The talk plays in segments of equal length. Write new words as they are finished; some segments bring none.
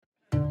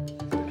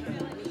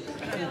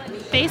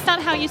Based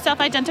on how you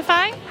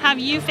self-identify, have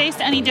you faced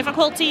any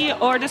difficulty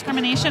or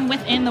discrimination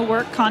within the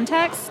work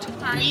context?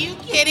 Are you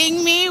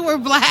kidding me? We're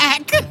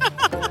Black.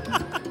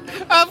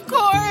 Of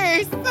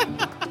course.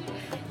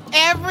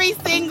 Every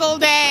single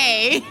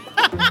day.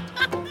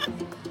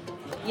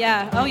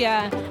 Yeah. Oh,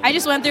 yeah. I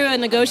just went through a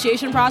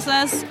negotiation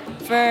process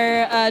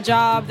for a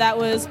job that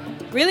was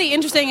really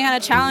interesting and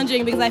kind of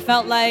challenging because I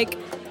felt like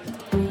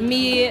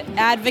me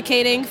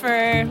advocating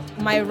for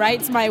my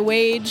rights, my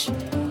wage,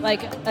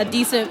 like a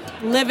decent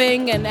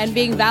living and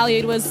being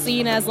valued was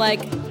seen as like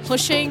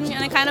pushing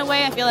in a kind of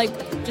way. I feel like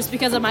just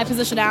because of my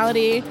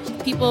positionality,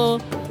 people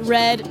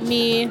read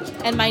me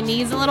and my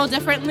needs a little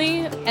differently.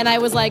 And I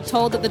was like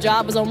told that the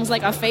job was almost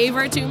like a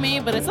favor to me,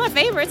 but it's not a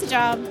favor, it's a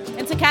job.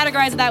 And to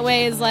categorize it that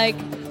way is like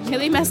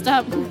really messed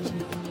up.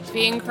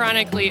 Being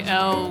chronically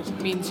ill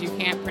means you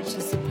can't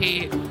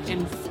participate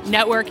in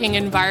networking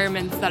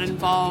environments that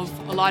involve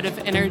a lot of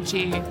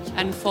energy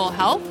and full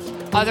health.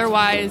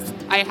 Otherwise,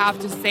 I have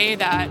to say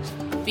that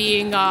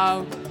being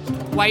a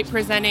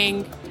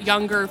white-presenting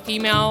younger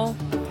female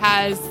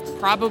has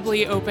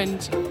probably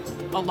opened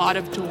a lot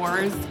of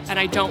doors, and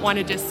I don't want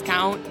to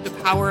discount the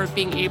power of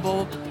being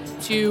able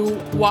to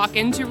walk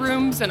into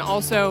rooms and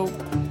also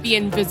be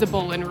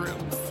invisible in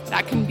rooms.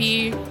 That can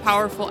be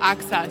powerful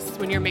access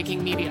when you're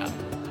making media.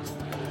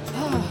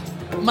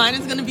 Mine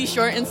is going to be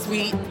short and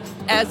sweet.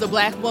 As a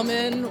Black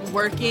woman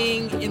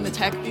working in the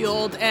tech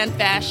field and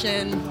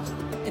fashion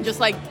and just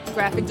like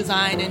graphic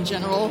design in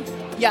general,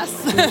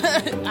 yes,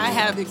 I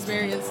have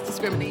experienced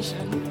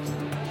discrimination.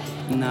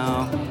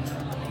 No.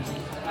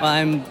 Well,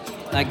 I'm,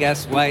 I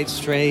guess, white,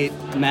 straight,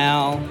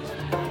 male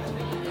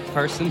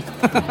person.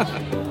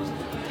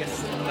 I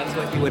guess that's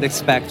what you would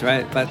expect,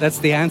 right? But that's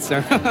the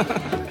answer.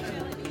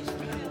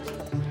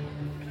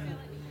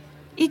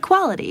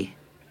 Equality.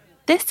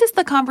 This is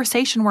the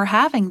conversation we're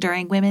having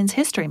during Women's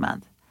History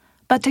Month.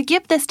 But to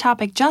give this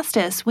topic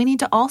justice, we need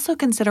to also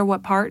consider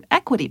what part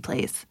equity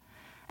plays.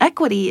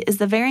 Equity is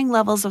the varying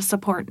levels of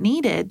support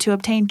needed to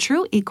obtain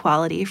true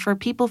equality for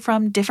people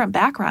from different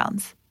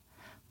backgrounds.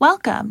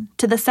 Welcome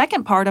to the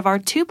second part of our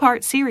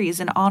two-part series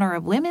in honor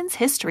of Women's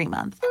History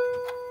Month.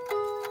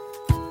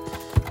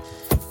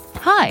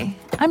 Hi,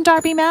 I'm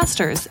Darby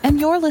Masters, and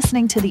you're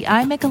listening to the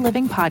I Make a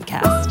Living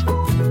podcast.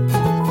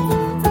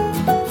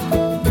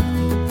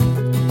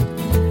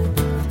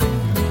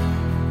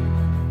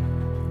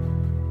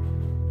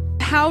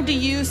 How do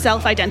you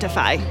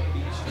self-identify?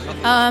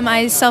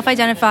 I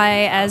self-identify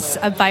as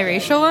a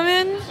biracial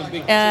woman.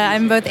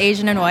 I'm both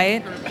Asian and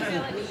white.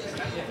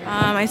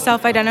 I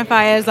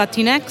self-identify as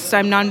Latinx.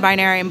 I'm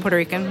non-binary and Puerto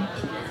Rican.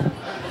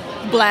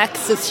 Black,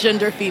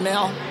 cisgender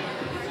female.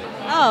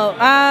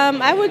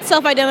 I would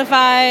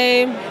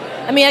self-identify,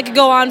 I mean, I could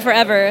go on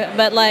forever,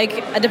 but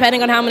like,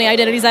 depending on how many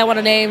identities I want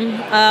to name,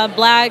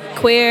 Black,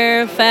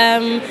 queer,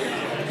 femme,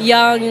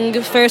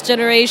 young, first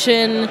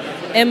generation,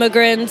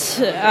 immigrant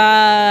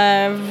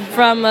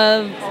from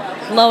a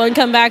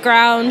low-income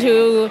background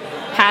who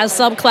has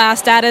subclass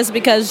status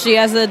because she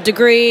has a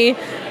degree,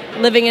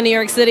 living in New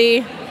York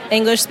City,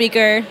 English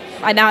speaker.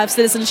 I now have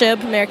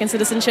citizenship, American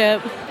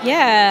citizenship.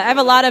 Yeah, I have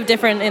a lot of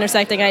different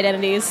intersecting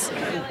identities.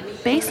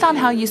 Based on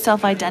how you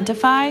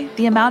self-identify,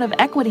 the amount of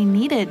equity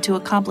needed to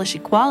accomplish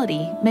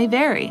equality may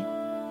vary.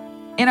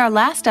 In our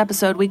last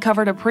episode, we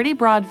covered a pretty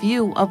broad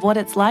view of what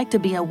it's like to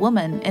be a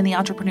woman in the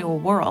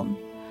entrepreneurial world.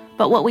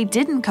 But what we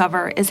didn't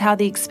cover is how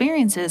the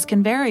experiences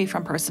can vary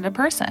from person to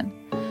person,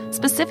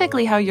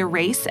 specifically how your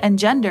race and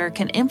gender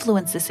can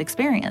influence this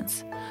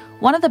experience.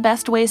 One of the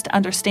best ways to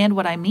understand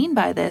what I mean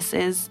by this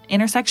is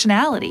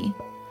intersectionality.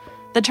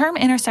 The term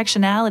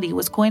intersectionality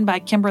was coined by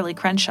Kimberly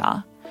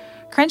Crenshaw.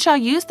 Crenshaw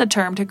used the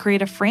term to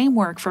create a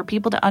framework for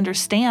people to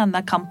understand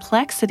the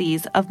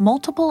complexities of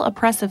multiple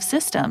oppressive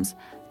systems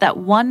that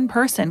one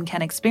person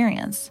can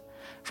experience.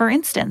 For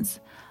instance,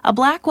 a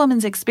Black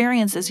woman's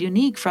experience is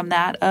unique from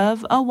that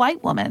of a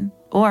white woman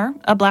or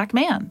a Black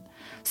man.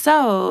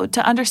 So,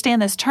 to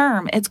understand this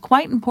term, it's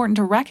quite important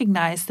to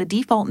recognize the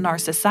default in our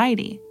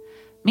society,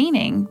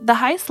 meaning the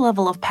highest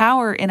level of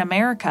power in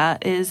America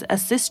is a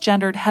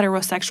cisgendered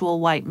heterosexual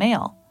white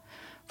male.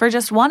 For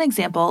just one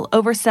example,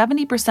 over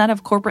 70%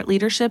 of corporate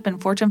leadership in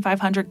Fortune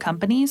 500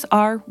 companies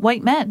are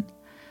white men.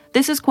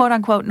 This is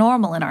quote-unquote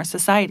normal in our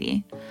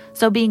society.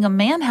 So being a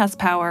man has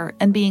power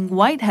and being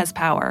white has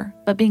power,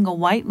 but being a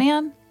white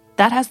man,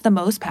 that has the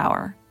most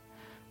power.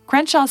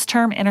 Crenshaw's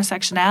term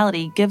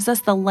intersectionality gives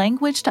us the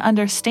language to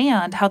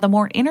understand how the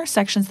more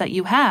intersections that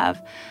you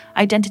have,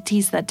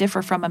 identities that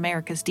differ from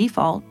America's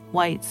default,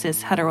 white,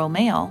 cis, hetero,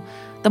 male,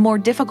 the more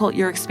difficult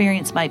your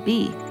experience might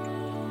be.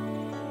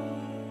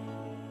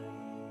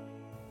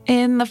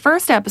 In the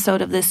first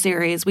episode of this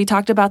series, we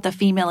talked about the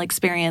female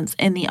experience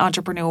in the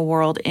entrepreneurial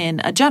world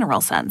in a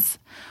general sense,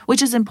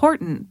 which is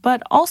important,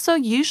 but also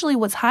usually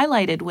what's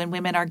highlighted when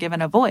women are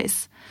given a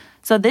voice.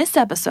 So this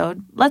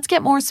episode, let's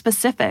get more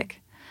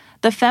specific.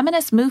 The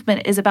feminist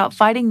movement is about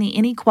fighting the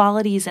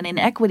inequalities and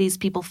inequities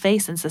people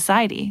face in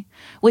society,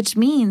 which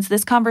means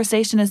this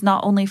conversation is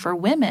not only for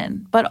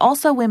women, but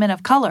also women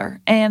of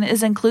color, and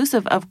is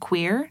inclusive of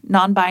queer,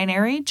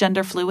 non-binary,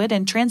 gender fluid,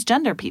 and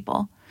transgender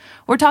people.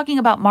 We're talking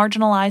about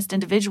marginalized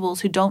individuals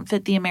who don't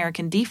fit the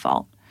American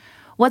default.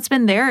 What's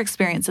been their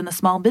experience in the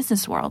small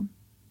business world?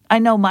 I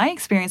know my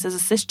experience as a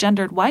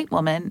cisgendered white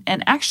woman,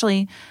 and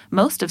actually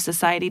most of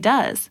society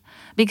does,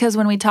 because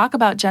when we talk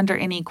about gender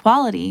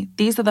inequality,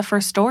 these are the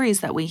first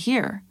stories that we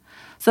hear.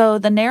 So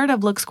the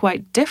narrative looks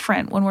quite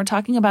different when we're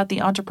talking about the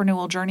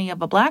entrepreneurial journey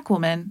of a Black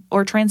woman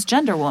or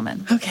transgender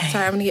woman. Okay.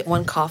 Sorry, I'm going to get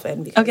one cough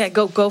in. Okay,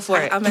 go for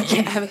it. I'm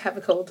actually have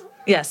a cold.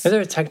 Yes. Is there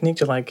a technique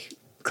to like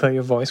clear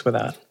your voice with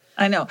that?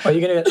 I know. Oh,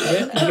 you're gonna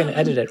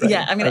edit it, right?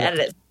 Yeah, I'm going to edit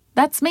it.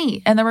 That's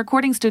me in the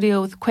recording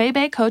studio with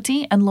Kwebe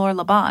Koti and Laura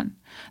Laban.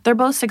 They're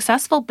both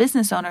successful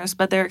business owners,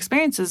 but their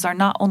experiences are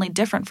not only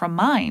different from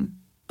mine,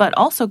 but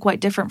also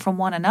quite different from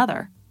one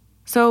another.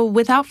 So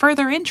without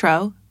further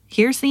intro,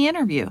 here's the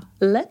interview.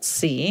 Let's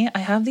see. I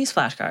have these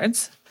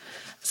flashcards.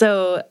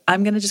 So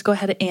I'm going to just go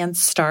ahead and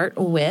start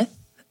with,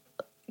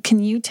 can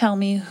you tell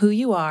me who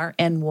you are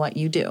and what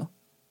you do?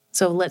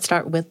 So let's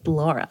start with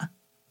Laura.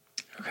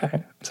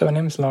 Okay. So my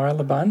name is Laura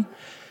Laban.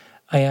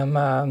 I am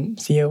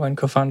CEO and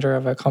co-founder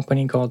of a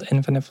company called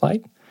Infinite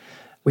Flight.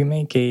 We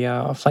make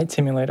a flight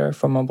simulator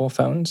for mobile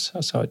phones,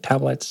 so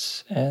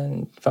tablets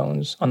and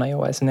phones on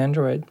iOS and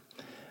Android.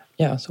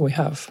 Yeah, so we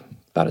have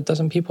about a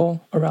dozen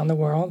people around the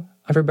world.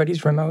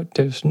 Everybody's remote.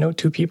 There's no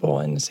two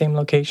people in the same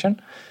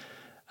location.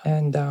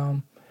 And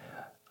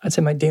I'd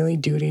say my daily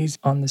duties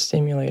on the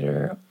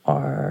simulator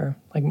are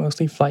like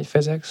mostly flight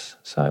physics.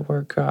 So I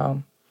work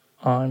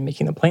on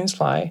making the planes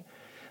fly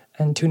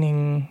and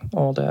tuning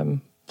all the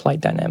flight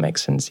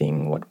dynamics and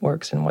seeing what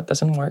works and what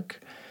doesn't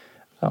work.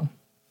 So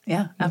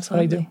yeah, that's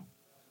what I do.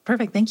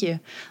 Perfect. Thank you.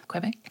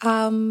 Kwebe?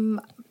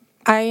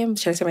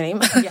 Should I say my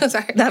name? Yeah,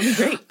 sorry. That'd be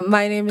great.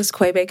 My name is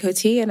Kwebe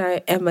Koti, and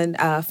I am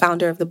a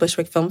founder of the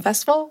Bushwick Film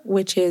Festival,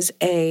 which is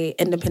a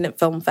independent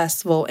film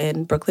festival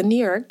in Brooklyn,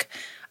 New York.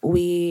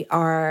 We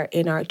are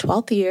in our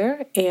 12th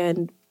year,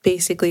 and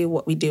basically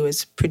what we do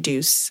is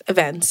produce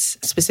events,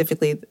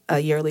 specifically a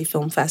yearly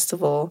film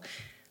festival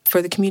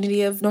for the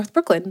community of North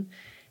Brooklyn.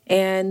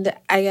 And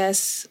I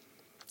guess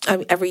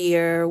every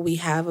year we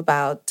have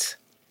about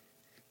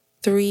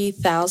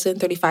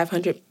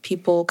 3,500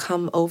 people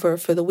come over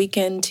for the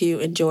weekend to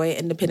enjoy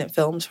independent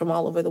films from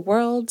all over the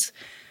world.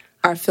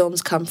 Our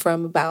films come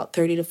from about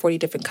 30 to 40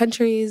 different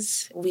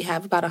countries. We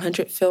have about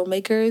 100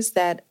 filmmakers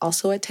that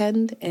also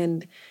attend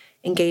and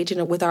engage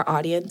with our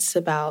audience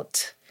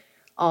about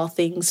all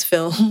things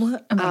film.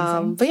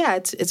 But yeah,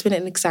 it's been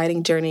an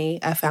exciting journey.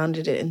 I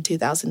founded it in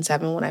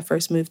 2007 when I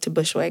first moved to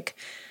Bushwick.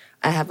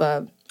 I have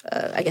a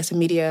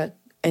media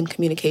and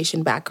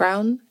communication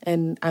background,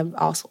 and I've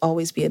also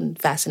always been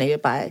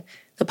fascinated by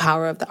the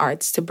power of the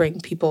arts to bring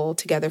people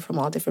together from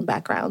all different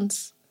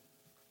backgrounds.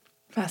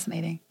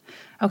 Fascinating.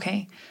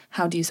 Okay,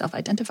 how do you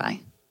self-identify?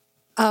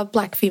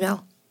 Black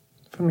female.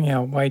 For me,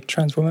 a white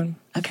trans woman.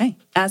 Okay,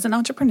 as an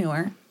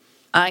entrepreneur,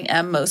 I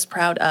am most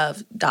proud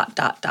of ...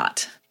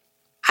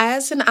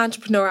 As an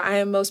entrepreneur, I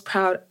am most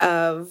proud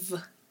of,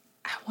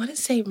 I want to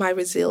say, my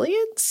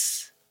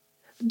resilience.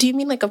 Do you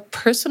mean like a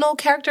personal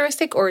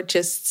characteristic or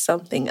just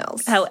something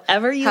else?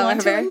 However you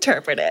want to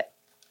interpret it.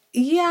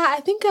 Yeah,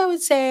 I think I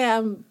would say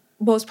I'm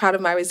most proud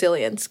of my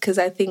resilience, because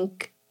I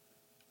think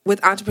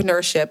with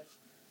entrepreneurship,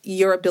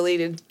 your ability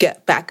to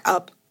get back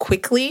up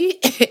quickly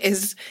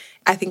is,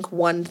 I think,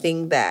 one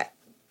thing that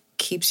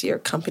keeps your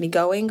company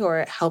going, or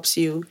it helps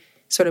you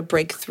sort of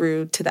break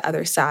through to the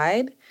other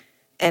side.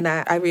 And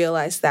I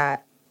realized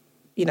that,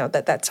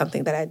 that's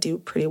something that I do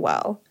pretty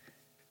well.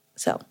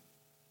 So.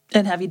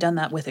 And have you done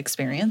that with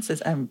experience?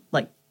 I'm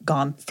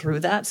gone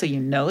through that, so you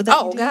know that?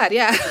 Oh, God,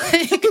 yeah.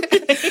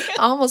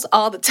 Almost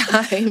all the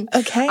time.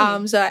 Okay.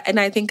 And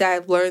I think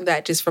I've learned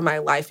that just from my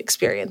life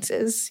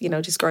experiences,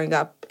 just growing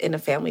up in a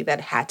family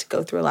that had to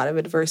go through a lot of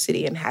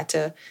adversity and had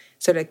to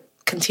sort of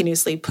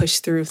continuously push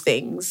through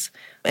things.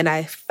 And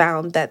I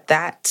found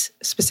that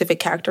specific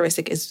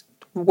characteristic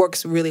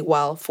works really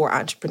well for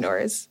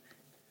entrepreneurs.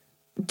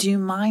 Do you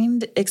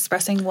mind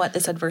expressing what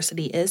this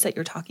adversity is that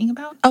you're talking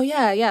about? Oh,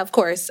 yeah, of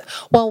course.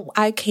 Well,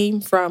 I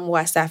came from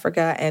West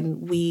Africa,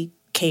 and we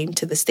came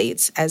to the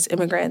States as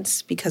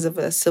immigrants because of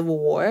a civil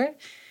war.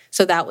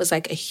 So that was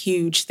like a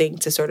huge thing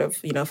to sort of,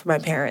 for my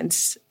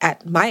parents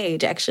at my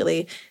age,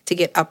 actually, to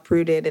get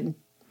uprooted and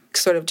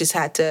sort of just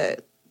had to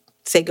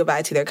say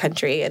goodbye to their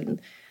country, and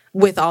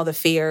with all the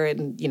fear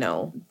and,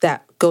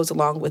 that goes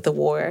along with the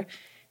war,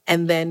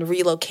 and then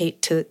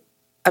relocate to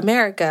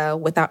America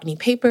without any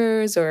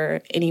papers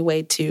or any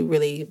way to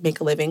really make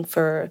a living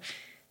for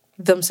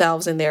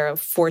themselves and their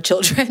 4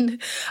 children.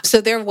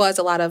 So there was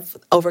a lot of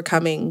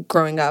overcoming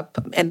growing up.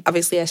 And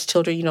obviously as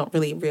children, you don't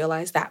really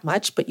realize that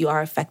much, but you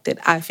are affected,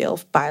 I feel,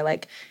 by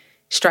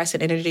stress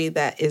and energy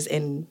that is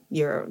in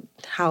your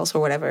house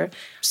or whatever.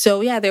 So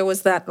yeah, there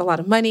was not a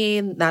lot of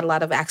money, not a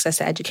lot of access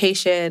to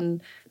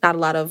education, not a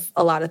lot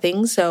of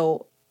things.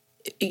 So,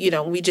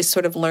 we just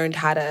sort of learned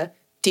how to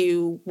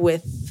do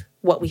with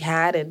what we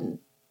had and,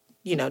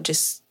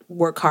 just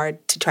work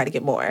hard to try to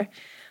get more.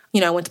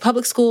 I went to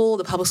public school.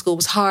 The public school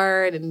was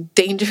hard and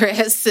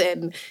dangerous,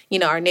 and,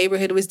 our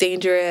neighborhood was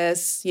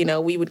dangerous.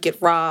 We would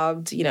get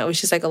robbed. It was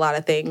just like a lot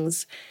of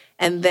things.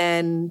 And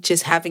then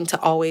just having to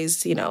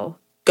always,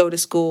 go to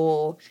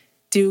school,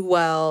 do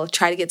well,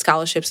 try to get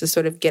scholarships to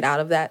sort of get out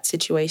of that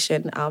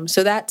situation.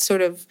 So that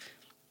sort of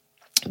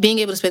being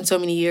able to spend so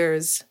many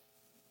years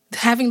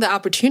having the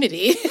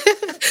opportunity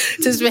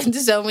to spend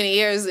so many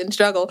years in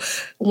struggle.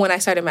 When I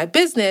started my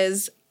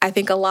business, I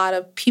think a lot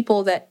of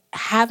people that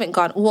haven't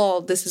gone,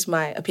 well, this is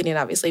my opinion,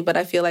 obviously, but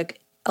I feel like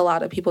a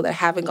lot of people that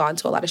haven't gone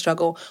to a lot of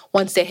struggle,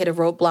 once they hit a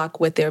roadblock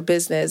with their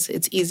business,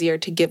 it's easier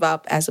to give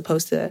up as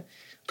opposed to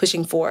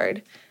pushing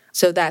forward.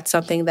 So that's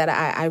something that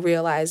I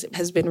realize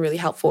has been really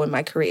helpful in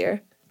my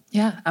career.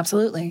 Yeah,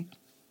 absolutely.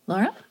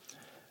 Laura?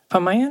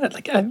 On my end,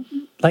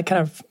 like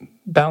kind of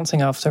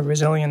bouncing off the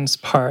resilience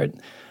part,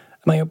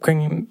 my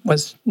upbringing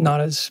was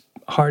not as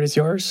hard as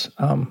yours.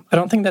 I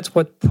don't think that's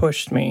what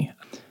pushed me.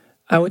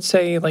 I would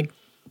say, like,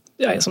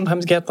 I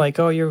sometimes get like,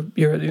 oh, you're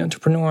the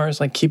entrepreneurs,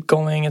 like, keep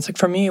going. It's like,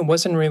 for me, it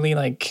wasn't really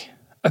like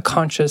a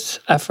conscious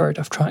effort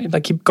of trying,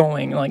 like, keep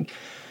going. Like,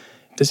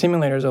 the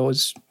simulator is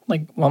always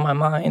like on my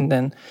mind,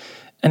 and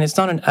it's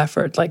not an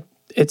effort. Like,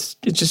 it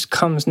just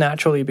comes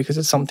naturally because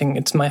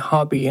it's my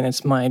hobby and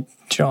it's my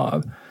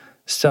job.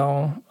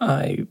 So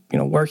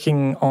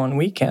working on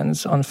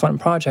weekends on fun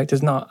project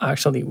is not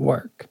actually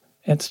work.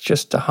 It's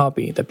just a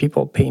hobby that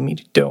people pay me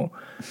to do.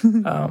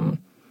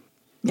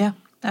 Yeah,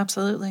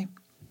 absolutely.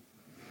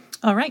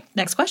 All right,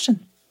 next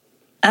question.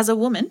 As a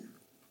woman,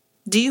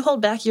 do you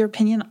hold back your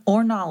opinion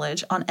or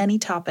knowledge on any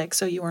topic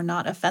so you are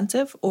not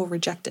offensive or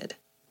rejected?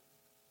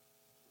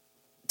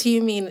 Do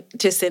you mean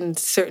just in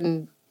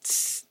certain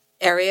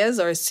areas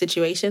or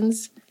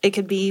situations? It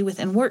could be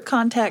within work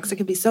context. It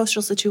could be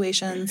social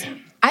situations.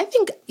 I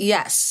think,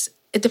 yes,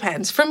 it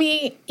depends. For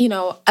me,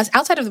 as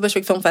outside of the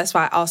Bushwick Film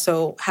Festival, I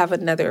also have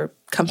another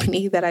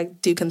company that I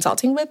do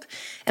consulting with.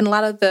 And a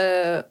lot of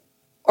the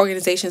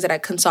organizations that I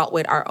consult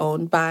with are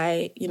owned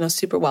by,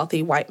 super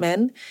wealthy white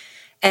men.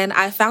 And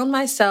I found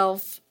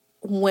myself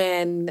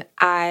when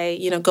I,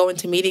 go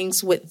into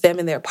meetings with them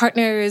and their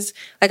partners,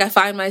 like, I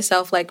find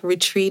myself like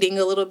retreating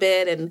a little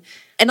bit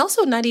and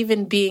also not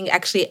even being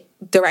actually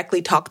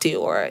directly talked to,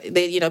 or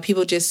they,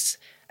 people just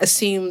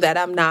assume that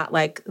I'm not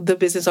like the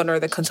business owner or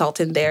the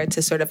consultant there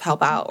to sort of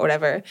help out or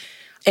whatever.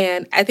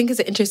 And I think it's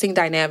an interesting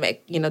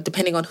dynamic,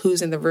 depending on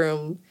who's in the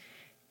room,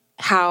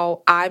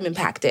 how I'm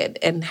impacted,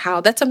 and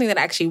how that's something that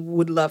I actually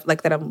would love,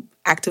 like, that I'm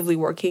actively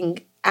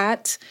working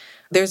at.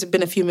 There's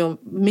been a few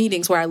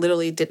meetings where I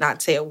literally did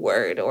not say a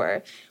word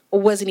or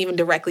wasn't even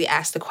directly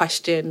asked a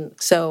question.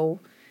 So,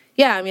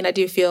 yeah, I mean, I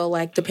do feel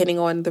like depending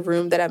on the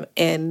room that I'm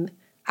in,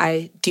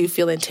 I do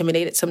feel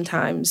intimidated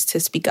sometimes to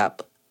speak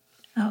up.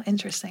 Oh,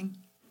 interesting.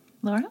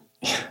 Laura?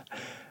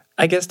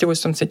 I guess there was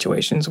some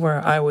situations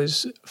where I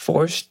was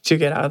forced to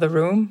get out of the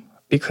room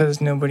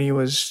because nobody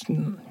was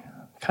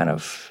kind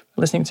of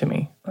listening to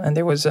me. And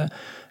there was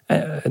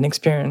an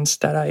experience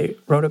that I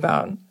wrote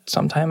about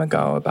some time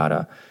ago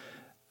about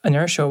an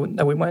air show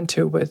that we went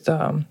to with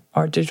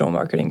our digital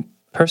marketing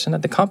person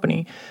at the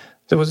company.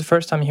 So it was the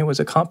first time he was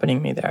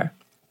accompanying me there.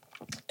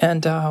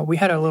 And we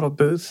had a little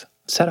booth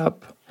set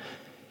up.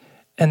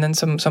 And then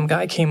some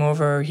guy came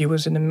over. He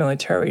was in the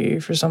military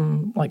for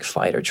some like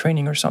fighter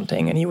training or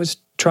something. And he was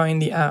trying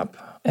the app.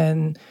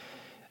 And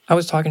I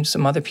was talking to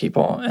some other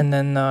people. And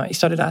then he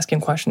started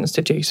asking questions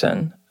to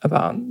Jason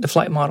about the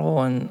flight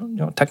model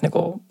and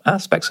technical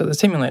aspects of the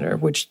simulator,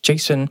 which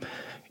Jason,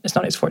 it's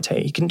not his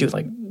forte. He can do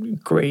like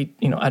great,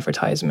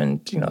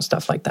 advertisement,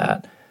 stuff like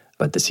that.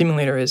 But the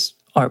simulator is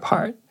our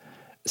part.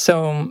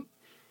 So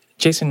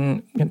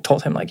Jason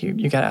told him, like,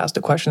 you got to ask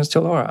the questions to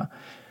Laura.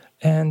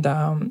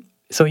 And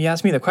so he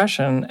asked me the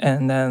question,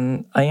 and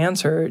then I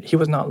answered. He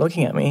was not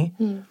looking at me.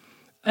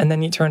 And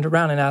then he turned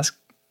around and asked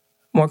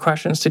more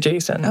questions to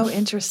Jason. Oh,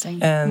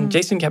 interesting. And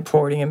Jason kept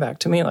forwarding it back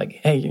to me, like,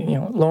 hey,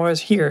 Laura's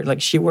here.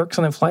 Like, she works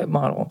on the flight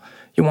model.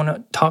 You want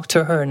to talk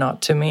to her,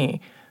 not to me.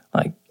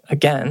 Like,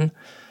 again.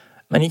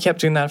 And he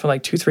kept doing that for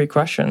like 2-3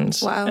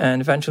 questions. Wow.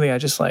 And eventually I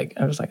was like,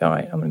 all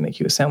right, I'm going to make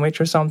you a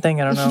sandwich or something.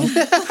 I don't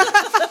know.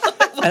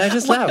 And I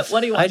just left.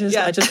 What do you want?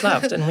 I just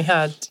left. And we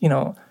had,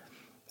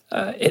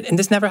 and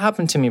this never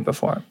happened to me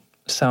before.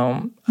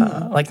 So,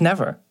 like,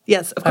 never.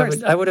 Yes, of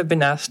course. I would have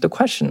been asked the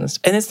questions.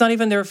 And it's not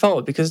even their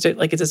fault because,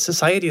 the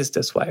society is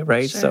this way,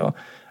 right? Sure. So,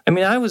 I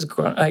mean,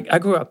 I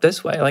grew up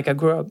this way. Like, I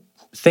grew up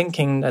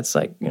thinking that's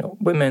like,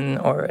 women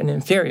are an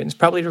inferior. It's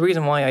probably the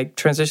reason why I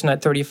transitioned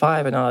at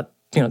 35 and not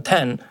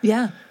 10.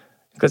 Yeah.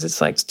 Because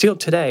it's like, still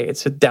today,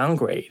 it's a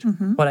downgrade.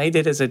 Mm-hmm. What I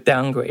did is a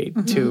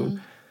downgrade to,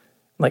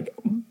 like,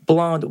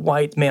 blonde,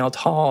 white, male,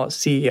 tall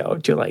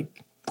CEO to,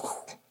 like,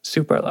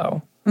 super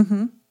low.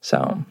 Mm-hmm.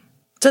 So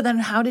then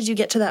how did you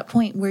get to that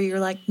point where you're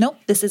like, nope,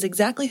 this is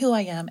exactly who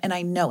I am, and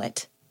I know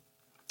it?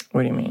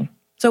 What do you mean?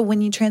 So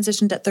when you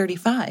transitioned at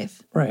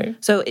 35. Right.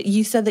 So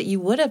you said that you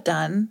would have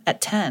done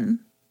at 10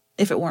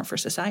 if it weren't for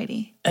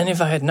society. And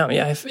if I had known,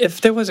 if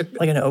there was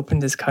an open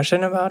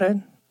discussion about it,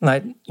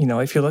 Like,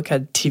 if you look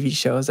at TV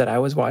shows that I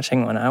was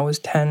watching when I was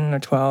 10 or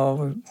 12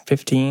 or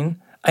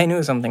 15, I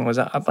knew something was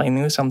up. I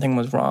knew something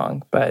was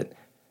wrong. But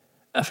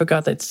I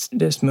forgot that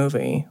this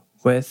movie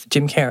with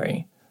Jim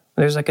Carrey.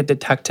 There's like a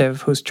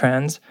detective who's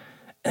trans,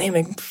 and they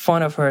make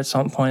fun of her at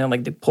some point, and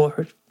like they pull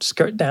her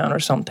skirt down or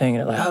something,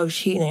 and they're like, "Oh,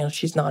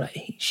 she's not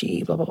a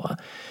she," blah blah blah.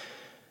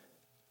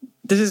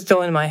 This is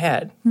still in my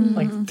head,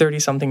 like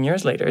 30-something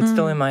years later. It's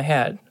still in my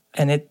head,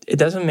 and it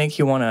doesn't make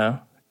you want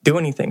to do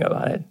anything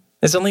about it.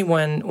 It's only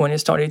when it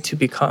started to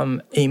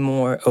become a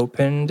more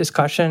open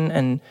discussion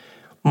and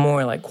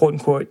more like quote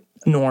unquote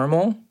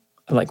normal,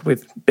 like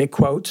with big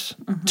quotes,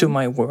 to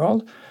my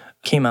world,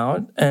 came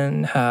out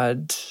and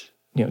had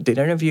did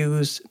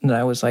interviews, and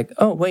I was like,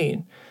 oh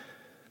wait,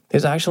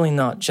 there's actually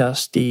not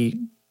just the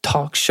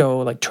talk show,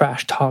 like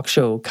trash talk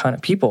show kind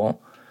of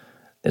people.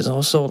 There's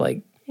also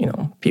like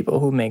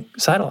people who make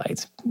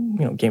satellites,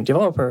 game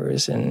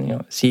developers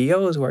and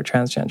CEOs who are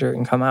transgender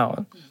and come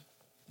out.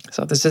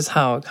 So this is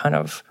how kind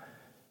of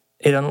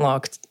it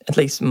unlocked at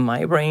least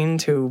my brain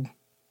to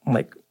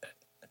like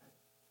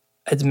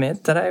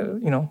admit that I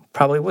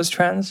probably was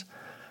trans.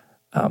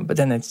 But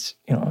then it's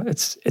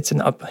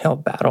an uphill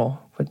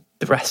battle with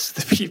the rest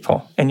of the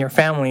people and your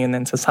family and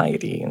then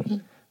society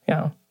and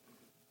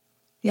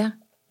Yeah.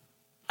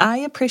 I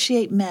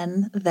appreciate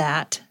men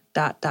that ...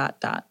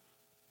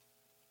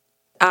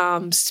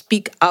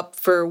 Speak up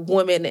for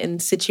women in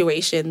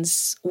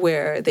situations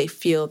where they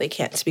feel they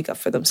can't speak up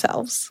for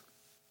themselves.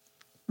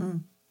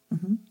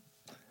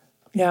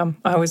 Yeah,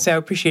 I would say I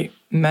appreciate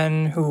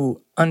men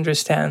who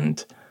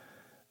understand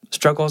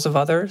struggles of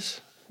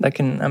others, that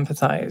can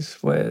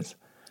empathize with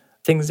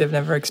things they've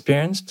never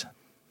experienced.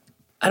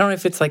 I don't know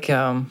if it's like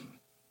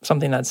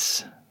something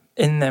that's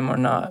in them or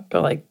not,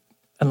 but like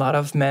a lot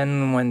of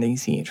men, when they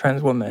see a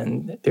trans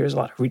woman, there's a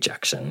lot of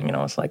rejection.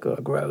 It's like, oh,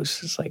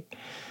 gross. It's like,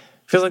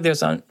 feels like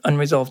there's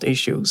unresolved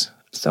issues.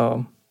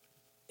 So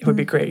it would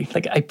be great.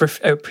 Like I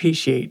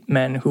appreciate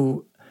men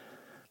who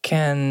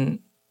can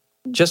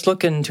just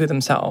look into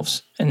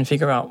themselves and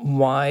figure out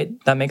why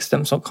that makes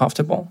them so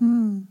comfortable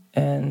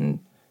and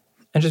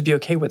just be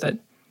okay with it.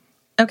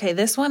 Okay,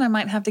 this one I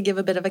might have to give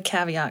a bit of a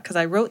caveat because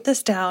I wrote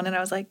this down and I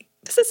was like,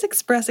 does this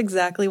express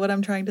exactly what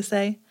I'm trying to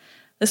say?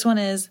 This one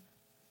is,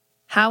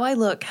 how I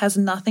look has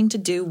nothing to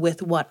do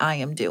with what I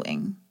am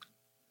doing.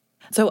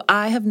 So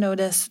I have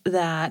noticed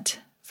that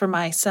for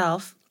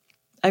myself,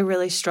 I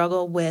really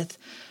struggle with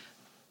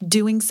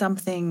doing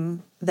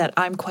something that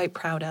I'm quite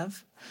proud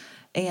of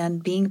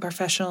and being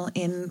professional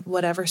in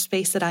whatever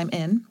space that I'm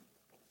in.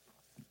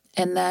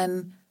 And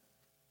then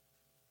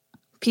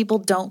people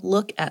don't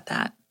look at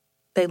that.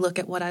 They look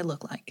at what I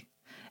look like.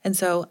 And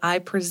so I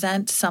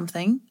present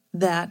something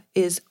that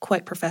is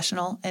quite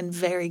professional and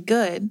very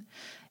good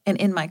and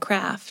in my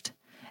craft.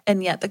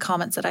 And yet the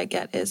comments that I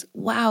get is,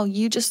 wow,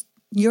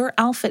 your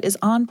outfit is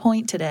on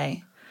point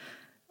today.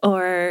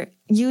 Or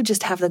you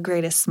just have the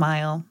greatest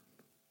smile.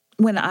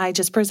 When I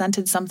just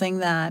presented something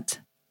that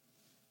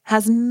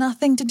has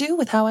nothing to do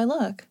with how I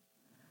look.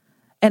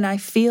 And I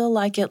feel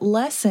like it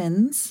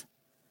lessens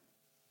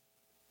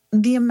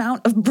the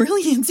amount of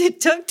brilliance it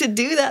took to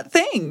do that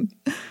thing.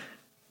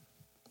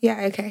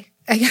 Yeah, okay.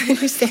 I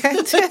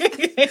understand.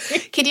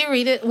 Can you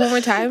read it one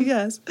more time?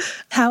 Yes.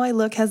 How I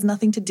look has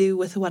nothing to do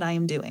with what I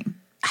am doing.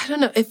 I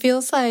don't know. It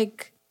feels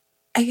like,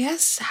 I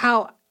guess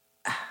I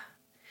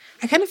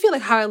kind of feel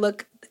like how I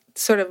look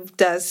sort of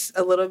does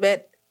a little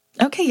bit.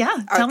 Okay,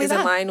 yeah. Tell me that. Is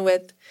in line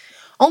with,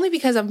 only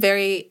because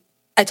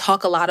I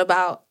talk a lot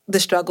about the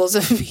struggles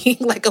of being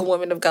like a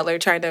woman of color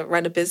trying to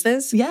run a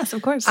business. Yes,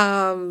 of course.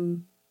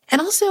 And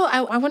also,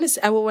 I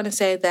would want to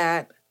say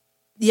that,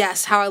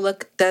 yes, how I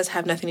look does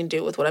have nothing to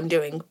do with what I'm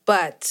doing,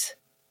 but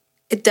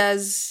it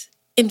does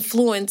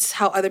influence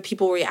how other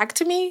people react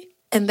to me,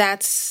 and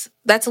that's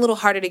a little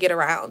harder to get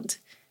around.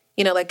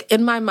 Like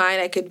in my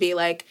mind, I could be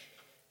like,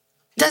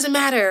 doesn't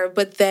matter,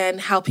 but then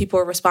how people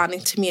are responding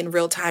to me in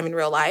real time, in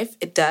real life,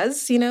 it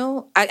does,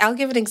 I'll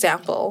give an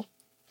example.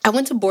 I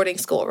went to boarding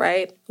school,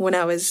 right, when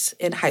I was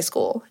in high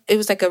school. It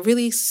was like a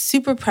really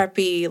super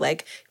preppy,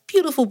 like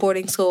beautiful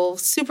boarding school,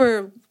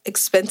 super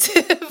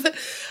expensive.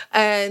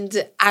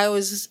 And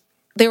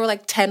there were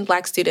like 10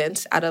 Black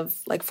students out of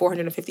like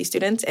 450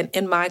 students. And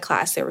in my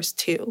class, there was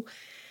 2.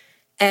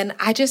 And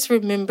I just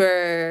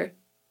remember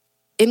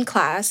in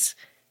class,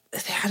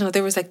 I don't know,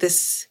 there was like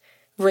this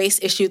race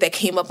issue that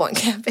came up on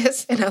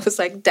campus. And I was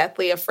like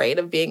deathly afraid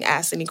of being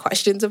asked any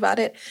questions about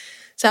it.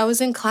 So I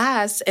was in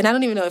class, and I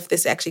don't even know if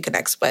this actually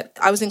connects, but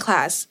I was in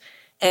class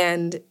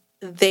and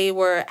they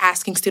were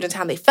asking students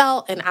how they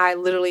felt. And I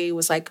literally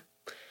was like,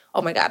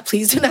 oh my God,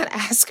 please do not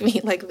ask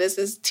me. Like, this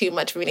is too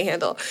much for me to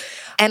handle.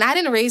 And I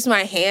didn't raise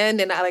my hand,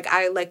 and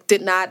I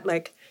did not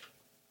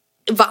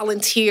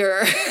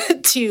volunteer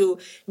to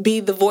be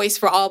the voice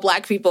for all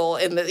Black people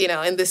in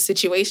this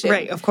situation.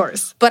 Right, of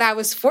course. But I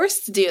was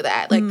forced to do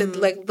that.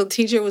 The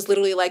teacher was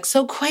literally like,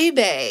 so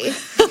Quebe,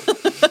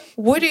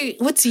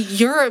 what's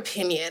your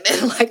opinion?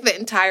 And like the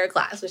entire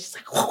class was just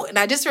like, whoa. And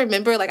I just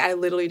remember I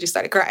literally just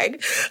started crying.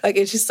 Like,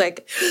 it's just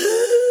like,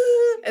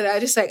 and I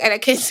just and I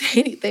can't say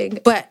anything.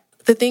 But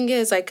the thing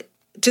is, like,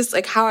 just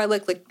like how I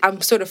look, like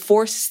I'm sort of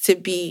forced to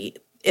be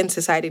in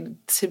society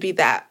to be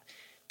that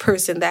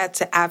person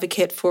that's an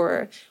advocate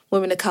for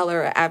women of color,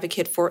 or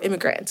advocate for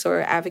immigrants,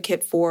 or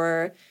advocate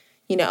for,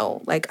 you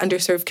know, like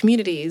underserved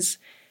communities.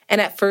 And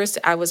at first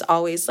I was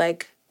always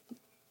like,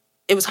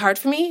 it was hard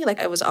for me. Like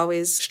I was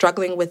always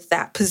struggling with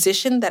that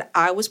position that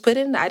I was put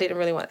in. I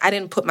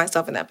didn't put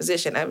myself in that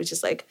position. I was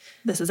just like,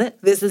 this is it.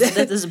 This is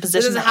a position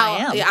this is that how I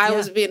am. I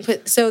was being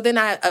put. So then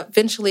I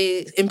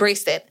eventually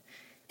embraced it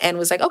and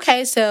was like,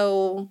 okay,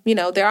 so, you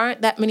know, there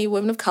aren't that many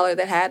women of color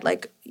that had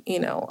like, you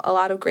know, a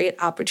lot of great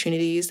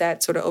opportunities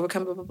that sort of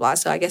overcome blah, blah, blah.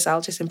 So I guess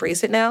I'll just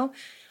embrace it now.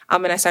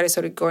 And I started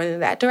sort of going in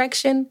that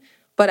direction.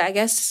 But I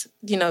guess,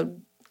 you know,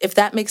 if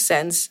that makes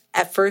sense,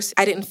 at first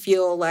I didn't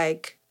feel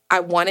like I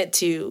wanted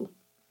to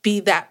be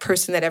that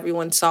person that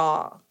everyone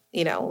saw,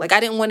 you know, like I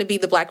didn't want to be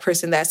the Black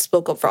person that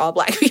spoke up for all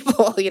Black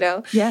people, you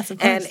know? Yes, of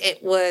course. And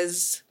it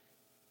was,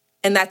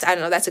 and that's, I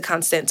don't know, that's a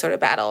constant sort of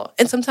battle.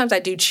 And sometimes I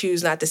do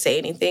choose not to say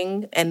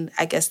anything. And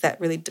I guess that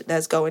really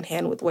does go in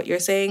hand with what you're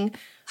saying.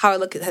 How I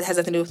look has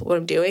nothing to do with what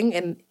I'm doing.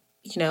 And,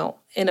 you know,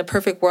 in a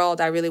perfect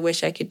world, I really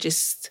wish I could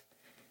just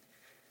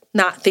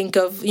not think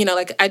of, you know,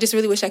 like I just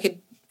really wish I could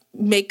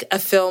make a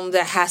film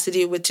that has to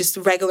do with just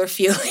regular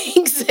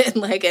feelings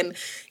and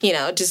you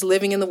know, just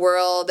living in the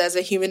world as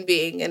a human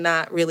being and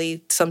not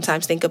really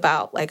sometimes think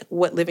about like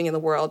what living in the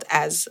world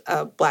as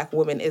a Black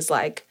woman is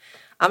like.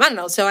 I don't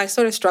know. So I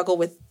sort of struggle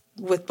with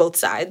both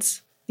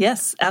sides.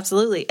 Yes,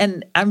 absolutely.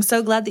 And I'm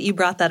so glad that you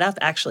brought that up,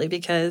 actually,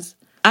 because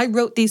I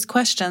wrote these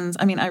questions.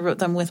 I mean, I wrote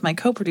them with my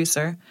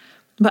co-producer,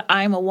 but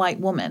I'm a white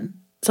woman.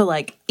 So,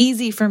 like,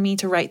 easy for me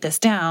to write this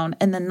down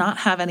and then not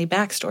have any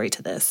backstory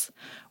to this.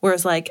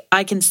 Whereas, like,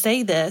 I can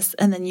say this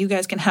and then you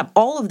guys can have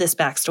all of this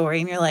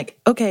backstory and you're like,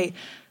 okay,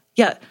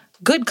 yeah,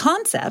 good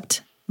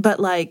concept, but,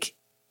 like,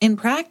 in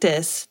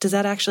practice, does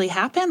that actually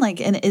happen?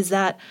 Like, and is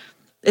that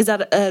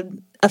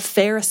a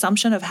fair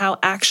assumption of how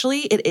actually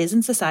it is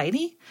in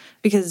society?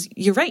 Because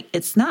you're right,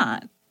 it's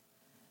not.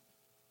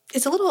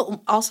 It's a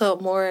little also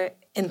more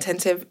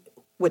intensive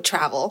with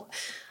travel.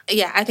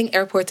 Yeah, I think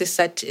airports is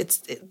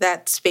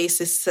that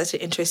space is such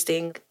an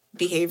interesting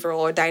behavioral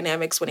or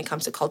dynamics when it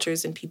comes to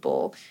cultures and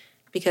people.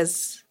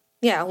 Because,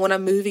 yeah, when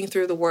I'm moving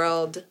through the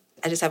world,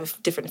 I just have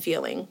a different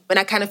feeling. And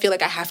I kind of feel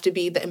like I have to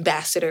be the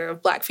ambassador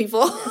of Black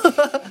people,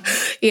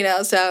 you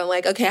know? So I'm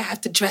like, okay, I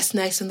have to dress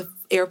nice on the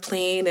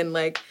airplane and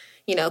like,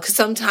 you know, because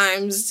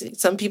sometimes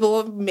some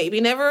people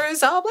maybe never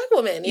saw a Black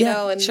woman, you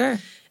know? And, sure.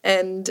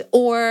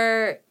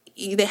 Or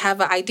they have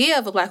an idea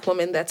of a Black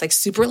woman that's like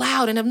super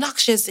loud and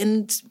obnoxious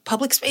in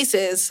public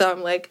spaces. So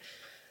I'm like,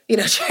 you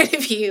know, trying to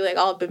be like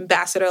all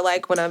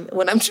ambassador-like when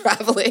I'm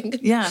traveling.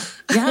 Yeah.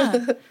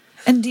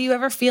 And do you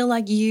ever feel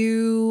like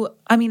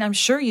I'm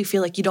sure you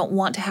feel like you don't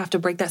want to have to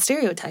break that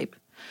stereotype.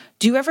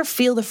 Do you ever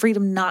feel the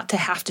freedom not to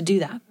have to do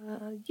that?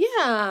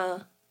 Yeah.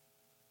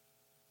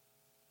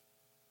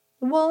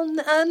 Well,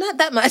 not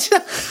that much. No.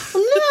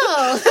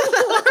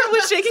 Laura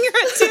was shaking her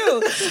head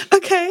too.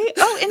 Okay.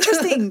 Oh,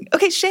 interesting.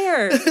 Okay,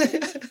 share.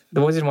 The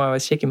reason why I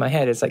was shaking my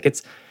head is like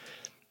it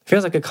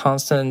feels like a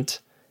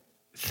constant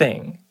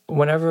thing.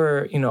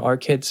 Whenever, you know, our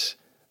kids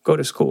go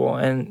to school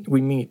and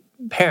we meet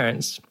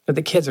parents, but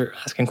the kids are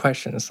asking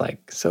questions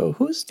like, so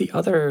who's the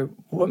other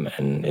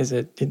woman?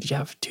 Did you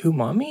have two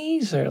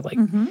mommies? Or like,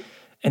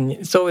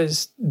 and so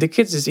is the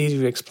kids is easy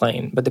to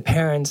explain, but the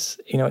parents,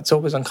 you know, it's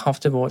always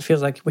uncomfortable. It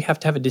feels like we have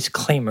to have a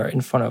disclaimer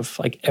in front of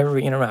like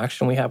every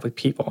interaction we have with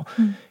people.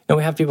 You know,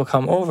 we have people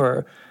come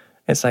over.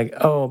 It's like,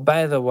 oh,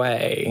 by the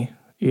way,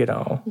 you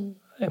know,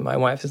 and my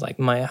wife is like,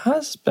 my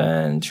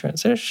husband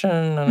transition,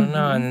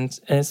 and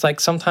it's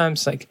like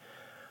sometimes like,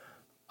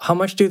 how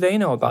much do they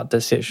know about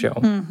this issue?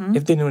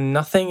 If they know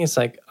nothing, it's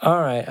like, all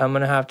right, I'm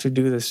going to have to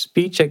do this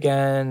speech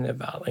again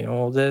about, you know,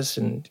 all this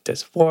and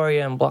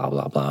dysphoria and blah,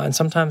 blah, blah. And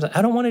sometimes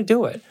I don't want to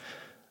do it.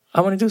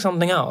 I want to do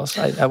something else.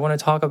 I want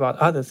to talk about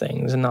other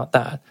things and not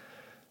that.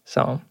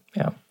 So,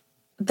 yeah.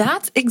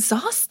 That's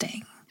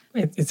exhausting.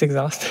 It's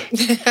exhausting.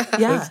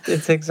 Yeah.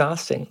 It's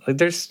exhausting. Like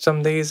there's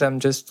some days I'm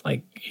just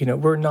like, you know,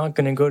 we're not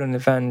going to go to an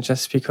event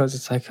just because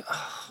it's like,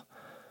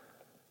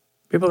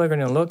 people are going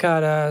to look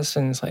at us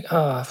and it's like,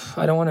 I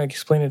don't want to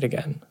explain it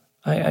again.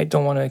 I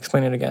don't want to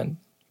explain it again.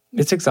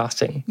 It's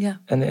exhausting. Yeah.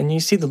 And you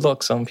see the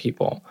looks on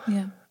people.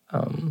 Yeah.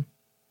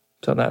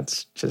 So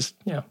that's just,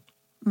 yeah.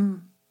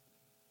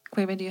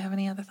 Quebe, do you have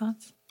any other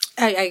thoughts?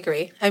 I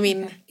agree. I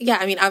mean,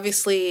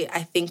 obviously,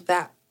 I think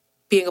that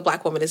being a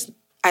Black woman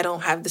I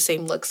don't have the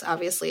same looks,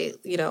 obviously,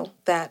 you know,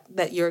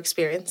 that you're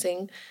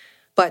experiencing.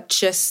 But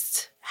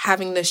just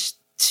having this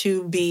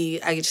to be,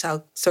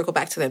 I'll circle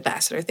back to the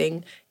ambassador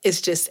thing, is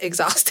just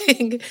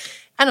exhausting.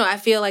 I don't know, I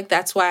feel like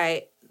that's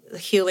why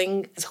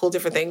healing is a whole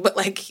different thing. But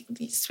like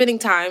spending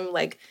time,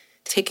 like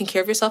taking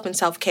care of yourself and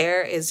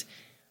self-care is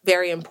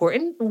very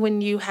important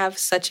when you have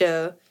such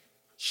a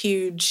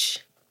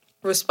huge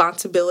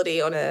responsibility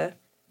on a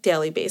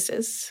daily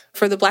basis.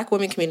 For the Black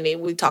women community,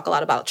 we talk a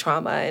lot about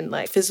trauma and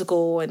like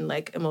physical and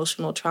like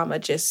emotional trauma,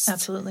 just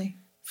absolutely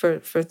for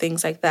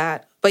things like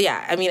that. But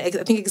yeah, I mean, I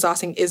think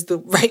exhausting is the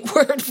right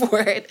word for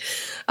it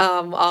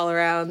all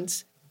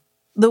around.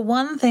 The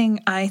one thing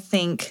I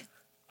think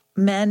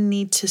men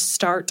need to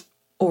start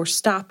or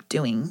stop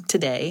doing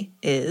today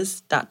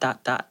is ...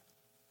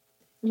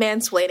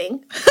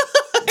 Mansplaining.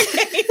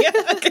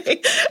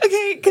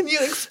 Okay. Can you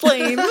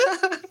explain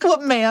what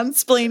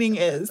mansplaining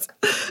is?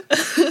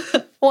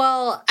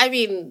 Well, I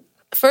mean,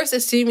 first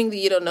assuming that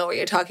you don't know what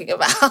you're talking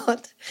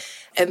about,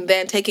 and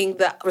then taking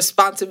the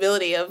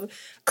responsibility of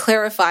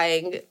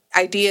clarifying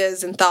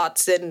ideas and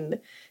thoughts and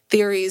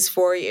theories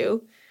for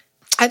you.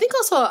 I think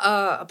also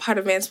a part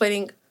of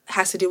mansplaining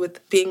has to do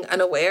with being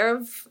unaware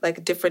of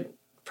like different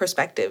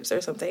perspectives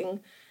or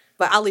something.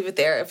 But I'll leave it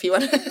there if you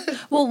want to.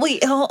 Well,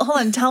 wait, hold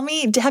on. Tell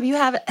me, have you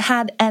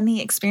had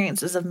any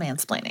experiences of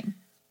mansplaining?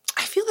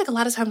 I feel like a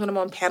lot of times when I'm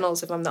on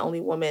panels, if I'm the only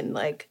woman,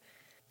 like,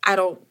 I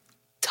don't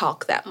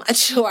talk that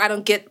much, or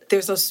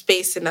there's no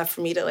space enough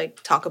for me to,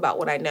 like, talk about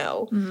what I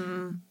know.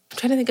 I'm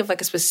trying to think of, like,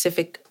 a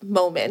specific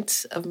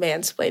moment of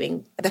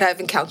mansplaining that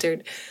I've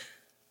encountered.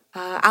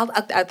 I'll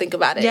think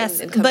about it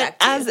and come back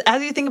to you. But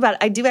as you think about it,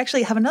 I do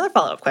actually have another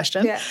follow-up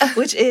question,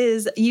 which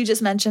is, you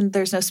just mentioned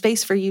there's no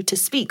space for you to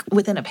speak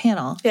within a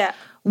panel. Yeah.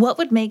 What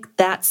would make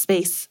that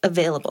space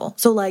available?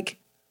 So, like,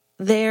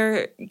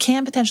 there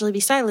can potentially be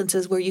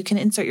silences where you can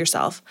insert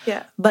yourself.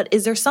 Yeah. But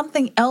is there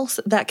something else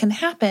that can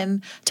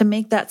happen to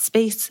make that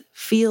space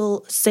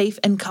feel safe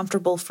and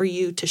comfortable for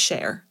you to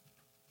share?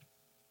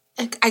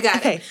 I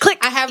got it. Click.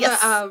 I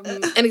have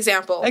an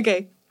example.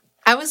 Okay.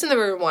 I was in the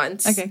room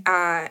once, Okay.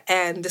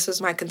 And this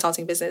was my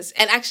consulting business.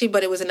 And actually,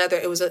 but it was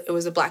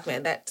a black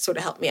man that sort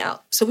of helped me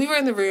out. So we were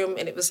in the room,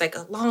 and it was like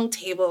a long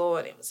table,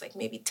 and it was like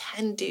maybe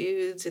 10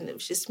 dudes, and it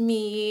was just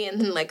me,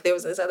 and then like there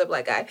was this other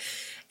black guy,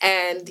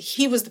 and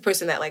he was the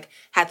person that like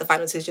had the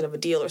final decision of a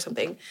deal or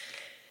something.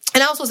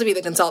 And I was supposed to be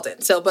the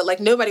consultant, but like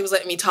nobody was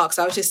letting me talk,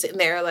 so I was just sitting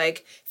there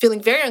like feeling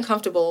very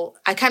uncomfortable.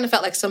 I kind of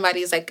felt like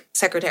somebody's like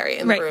secretary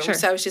in the room, sure.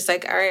 So I was just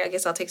like, all right, I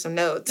guess I'll take some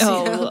notes.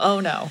 Oh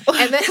no!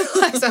 And then so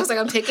I was like,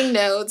 I'm taking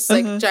notes,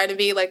 like trying to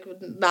be like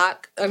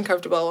not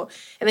uncomfortable.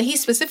 And then he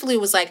specifically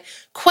was like,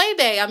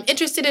 Quebe, I'm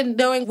interested in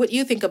knowing what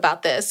you think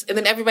about this. And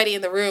then everybody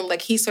in the room,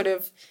 like he sort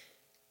of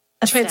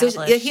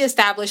transitioned. Yeah, he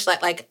established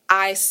like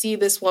I see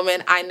this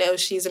woman. I know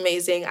she's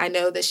amazing. I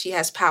know that she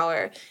has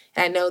power.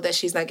 And I know that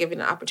she's not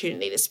given an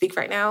opportunity to speak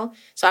right now.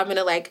 So I'm going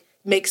to like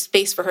make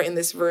space for her in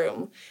this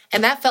room.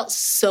 And that felt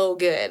so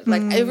good.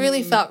 Like it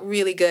really felt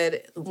really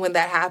good when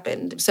that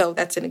happened. So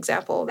that's an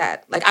example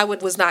that like I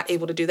was not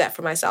able to do that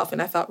for myself.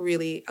 And I felt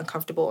really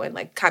uncomfortable and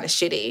like kind of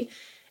shitty.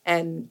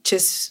 And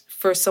just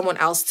for someone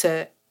else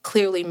to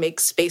clearly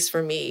make space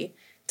for me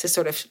to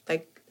sort of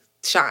like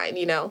shine,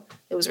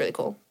 it was really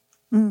cool.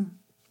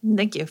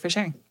 Thank you for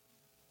sharing.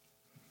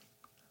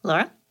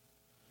 Laura?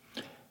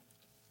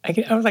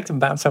 I would like to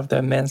bounce off the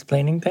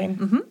mansplaining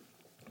thing.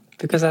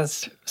 Because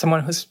as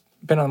someone who's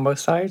been on both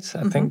sides,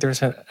 I think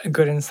there's a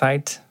good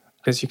insight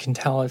because you can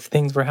tell if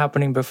things were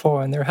happening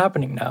before and they're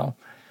happening now.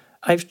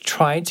 I've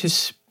tried to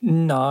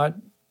not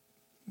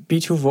be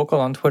too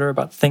vocal on Twitter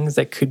about things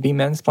that could be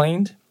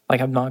mansplained.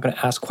 Like I'm not going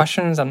to ask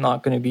questions. I'm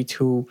not going to be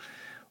too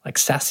like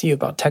sassy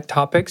about tech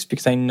topics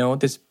because I know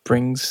this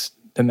brings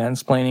the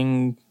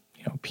mansplaining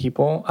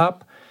people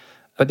up.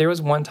 But there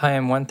was one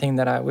thing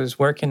that I was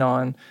working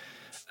on,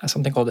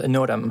 something called a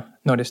NOTAM,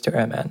 Notice to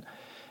Airmen.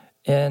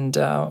 And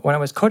when I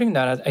was coding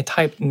that, I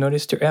typed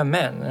Notice to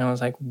Airmen, and I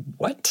was like,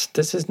 what?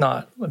 This is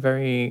not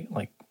very,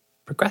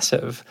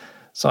 progressive.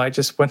 So I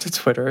just went to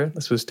Twitter.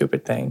 This was a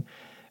stupid thing.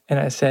 And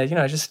I said,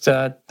 just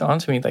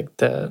dawned to me,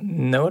 the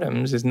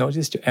NOTAMs is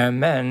Notice to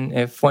Airmen.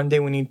 If one day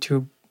we need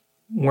to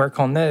work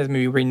on this,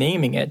 maybe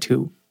renaming it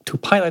to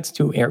pilots,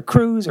 to air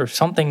crews, or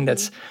something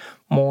that's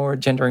more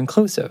gender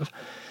inclusive.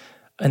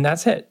 And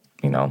that's it,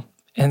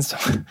 And so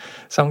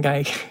some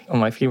guy on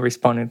my feed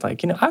responded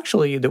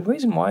actually, the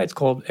reason why it's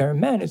called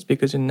airmen is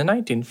because in the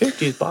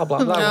 1950s, blah,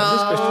 blah, blah.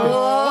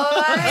 Oh,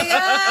 my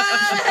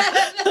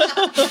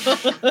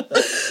God.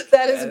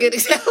 That is a good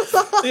example.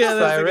 Yeah,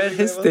 so I read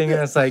his thing, and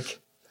I was like,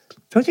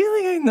 don't you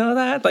think I know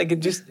that?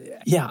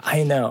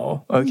 I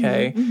know,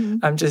 okay?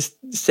 I'm just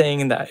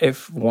saying that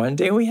if one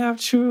day we have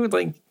to,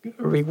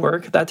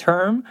 rework that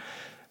term,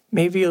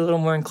 maybe a little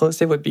more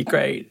inclusive would be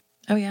great.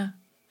 Oh, yeah.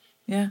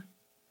 Yeah.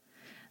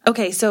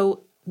 Okay,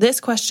 so this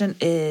question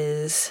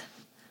is,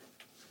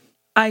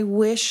 I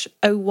wish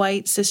a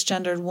white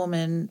cisgendered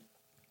woman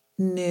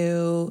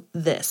knew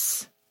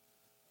this.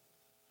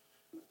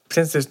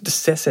 Since there's the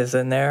cis is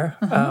in there,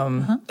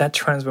 that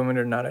trans women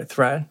are not a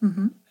threat,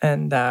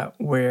 and that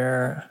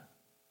we're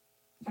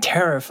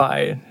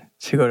terrified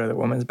to go to the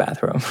women's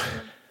bathroom.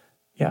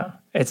 Yeah,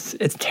 it's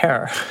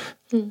terror.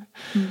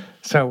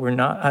 So we're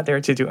not out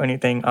there to do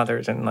anything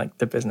other than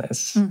the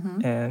business,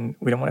 and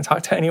we don't want to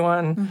talk to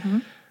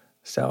anyone.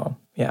 So,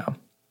 yeah.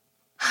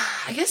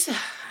 I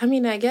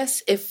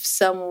guess if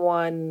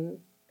someone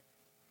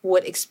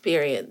would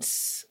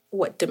experience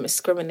what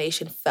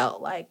discrimination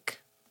felt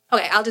like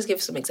Okay, I'll just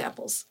give some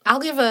examples. I'll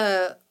give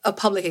a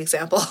public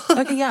example.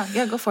 Okay,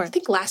 yeah, go for I it.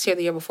 think last year,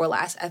 the year before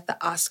last, at the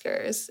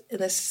Oscars, and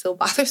this still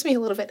bothers me a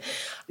little bit,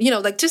 you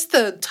know, like just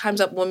the Time's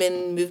Up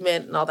Women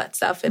movement and all that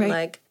stuff. And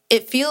like,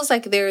 it feels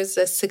like there's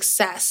a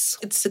success.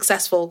 It's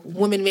successful.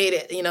 Women made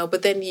it, you know,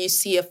 but then you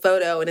see a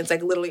photo and it's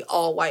like literally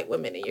all white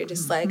women. And you're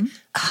just like,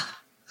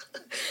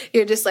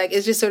 you're just like,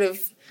 it's just sort of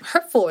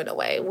hurtful in a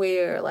way where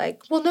you're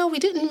like, well, no, we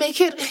didn't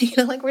make it. You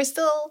know, like we're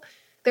still,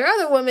 there are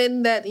other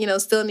women that, you know,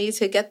 still need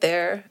to get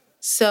there.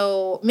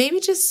 So maybe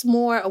just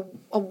more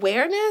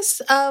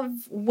awareness of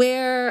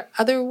where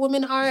other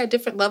women are at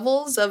different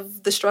levels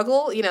of the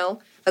struggle, you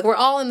know, like we're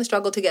all in the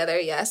struggle together.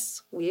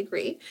 Yes, we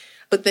agree.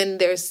 But then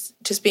there's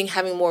just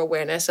having more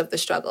awareness of the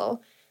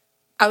struggle.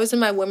 I was in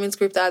my women's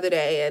group the other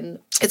day, and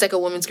it's like a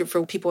women's group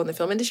for people in the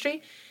film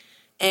industry.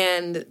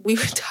 And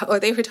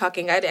they were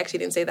talking, I actually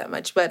didn't say that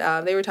much,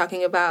 but they were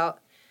talking about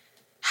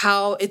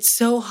how it's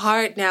so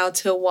hard now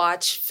to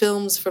watch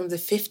films from the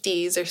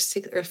 50s or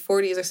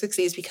 40s or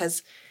 60s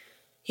because,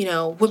 you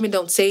know, women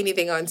don't say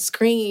anything on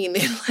screen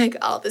and like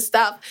all this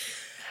stuff.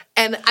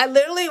 And I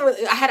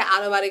had an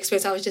out-of-body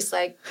experience. I was just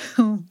like,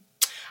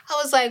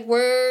 I was like,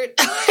 word.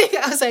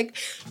 I was like,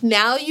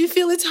 now you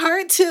feel it's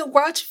hard to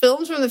watch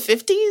films from the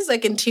 50s?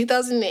 Like in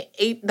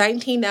 2008,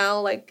 19 now,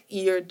 like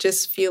you're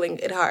just feeling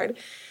it hard.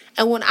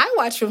 And when I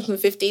watch films from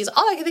the 50s,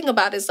 all I can think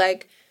about is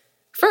like,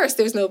 first,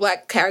 there's no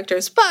black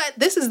characters, but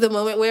this is the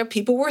moment where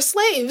people were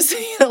slaves,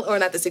 you know, or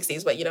not the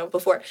 60s, but, you know,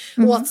 before.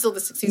 Mm-hmm. Well, still the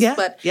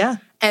 60s, yeah.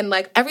 And,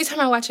 like, every time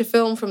I watch a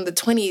film from the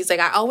 20s,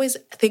 like, I always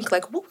think,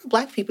 like, what were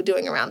black people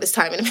doing around this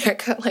time in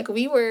America? Like,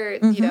 we were,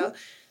 you know, and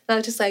I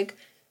was just like,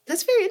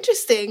 that's very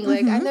interesting.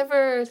 Like, I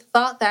never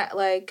thought that,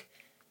 like,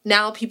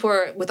 now people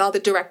are, with all the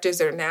directors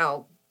that are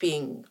now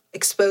being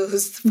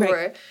exposed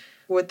for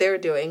what they're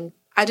doing,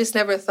 I just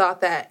never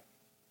thought that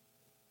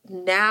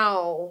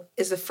now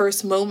is the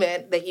first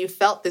moment that you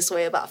felt this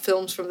way about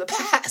films from the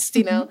past,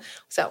 you know?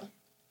 So.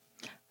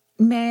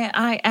 May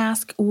I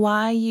ask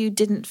why you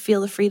didn't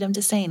feel the freedom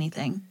to say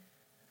anything?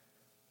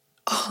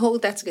 Oh,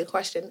 that's a good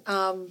question.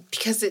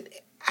 Because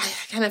I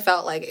kind of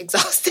felt like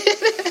exhausted.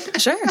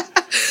 Sure.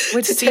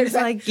 Which seems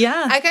like,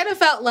 I kind of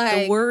felt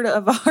like the word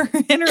of our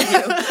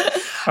interview.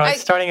 Or like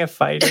starting a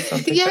fight or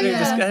something.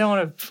 I don't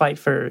want to fight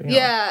for, you know.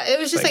 Yeah, it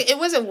was just like, it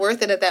wasn't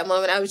worth it at that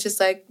moment. I was just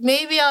like,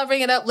 maybe I'll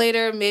bring it up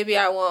later, maybe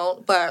I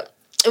won't. But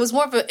it was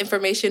more of an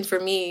information for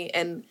me.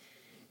 And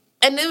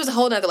it was a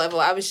whole nother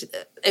level.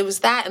 It was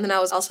that. And then I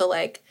was also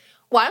like,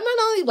 why am I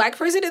the only black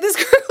person in this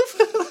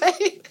group?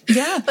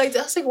 Like,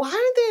 I was like, why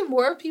aren't there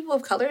more people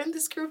of color in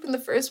this group in the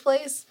first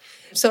place?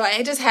 So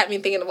it just had me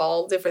thinking of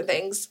all different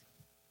things.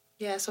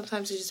 Yeah,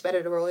 sometimes it's just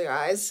better to roll your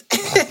eyes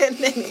and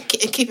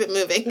keep it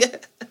moving.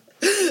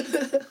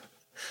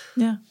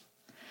 Yeah.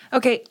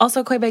 Okay,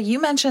 also, Koiba,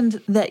 you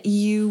mentioned that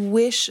you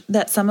wish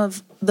that some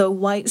of the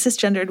white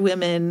cisgendered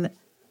women,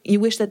 you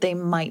wish that they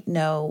might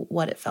know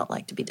what it felt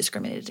like to be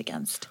discriminated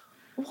against.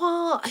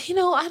 Well, you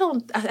know, I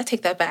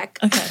take that back.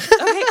 Okay.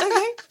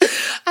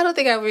 I don't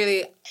think I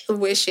really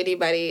wish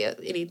anybody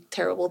any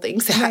terrible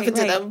things to happen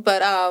to them.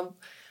 But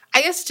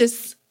I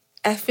guess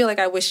I feel like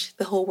I wish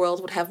the whole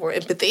world would have more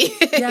empathy.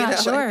 Yeah, you know?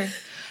 sure.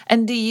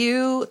 And do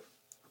you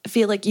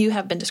feel like you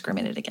have been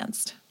discriminated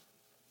against?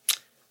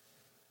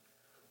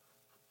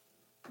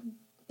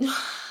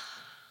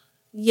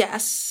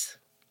 Yes,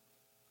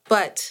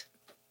 but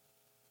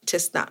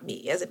just not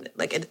me as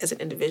an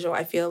individual.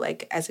 I feel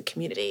like as a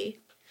community,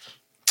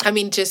 I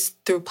mean,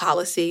 just through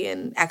policy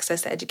and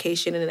access to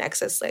education and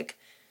access, like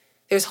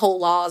there's whole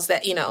laws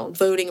that, you know,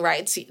 voting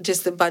rights,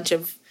 just a bunch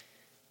of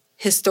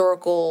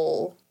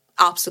historical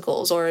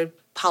obstacles or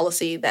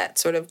policy that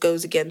sort of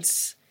goes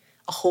against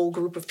a whole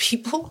group of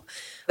people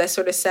that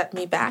sort of set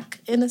me back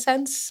in a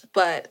sense.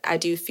 But I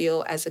do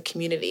feel as a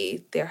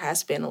community, there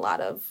has been a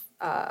lot of,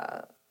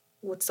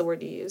 what's the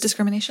word you use?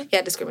 Discrimination?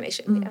 Yeah,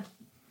 discrimination, yeah.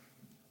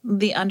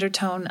 The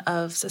undertone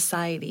of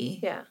society.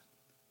 Yeah.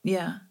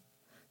 Yeah.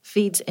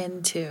 Feeds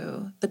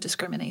into the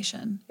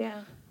discrimination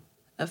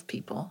of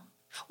people.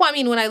 Well, I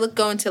mean, when I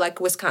go into like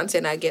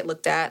Wisconsin, I get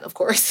looked at, of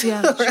course.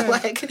 Yeah,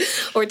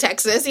 or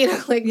Texas, you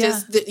know, like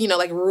just, you know,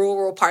 like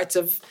rural parts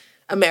of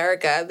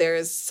America,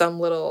 there's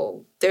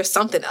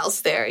something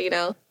else there, you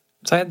know?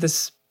 So I had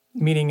this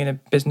meeting in a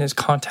business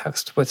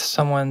context with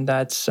someone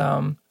that's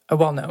a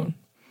well-known.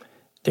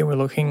 They were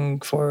looking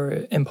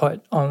for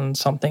input on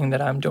something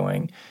that I'm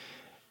doing.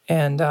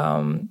 And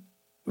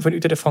we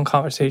did a phone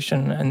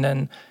conversation, and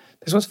then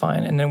this was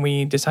fine. And then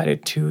we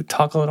decided to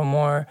talk a little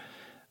more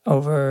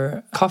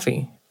over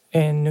coffee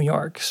in New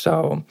York.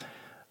 So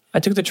I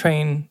took the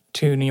train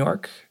to New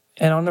York,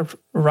 and on the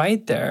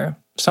ride there,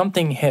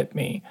 something hit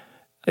me.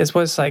 This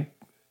was like,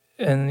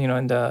 in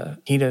the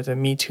heat of the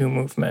Me Too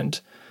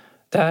movement,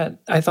 that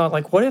I thought,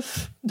 like, what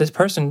if this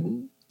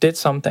person did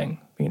something,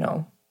 you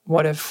know?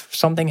 What if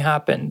something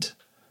happened?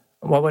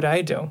 What would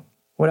I do?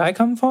 Would I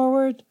come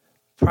forward?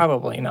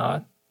 Probably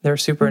not. They're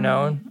super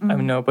known. Mm-hmm.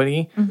 I'm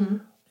nobody. Mm-hmm.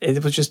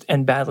 It would just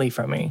end badly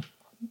for me.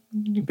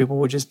 People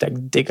would just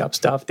like dig up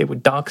stuff. They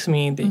would dox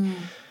me.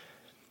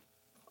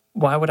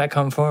 Why would I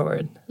come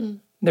forward?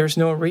 there's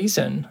no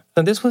reason.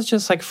 And this was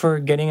just like for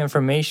getting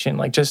information,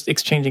 like just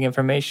exchanging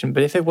information.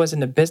 But if it was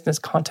in a business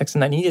context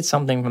and I needed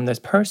something from this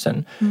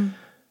person,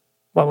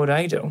 what would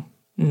I do?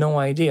 No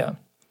idea.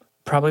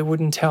 Probably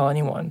wouldn't tell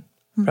anyone.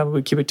 Probably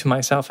would keep it to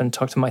myself and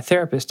talk to my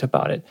therapist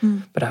about it.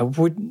 But I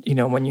would,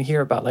 when you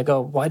hear about like,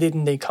 oh, why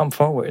didn't they come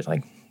forward?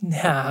 Like,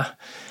 nah,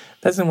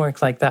 doesn't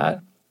work like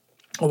that.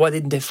 Or why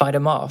didn't they fight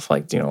him off?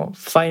 Like,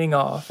 fighting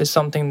off is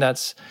something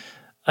that's,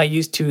 I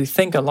used to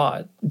think a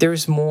lot.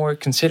 There's more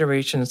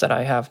considerations that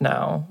I have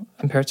now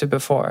compared to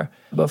before.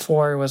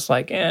 Before it was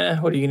like,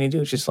 what are you going to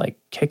do? Just like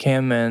kick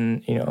him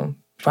and,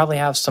 probably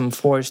have some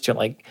force to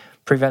like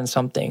prevent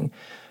something.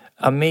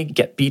 I may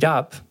get beat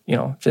up,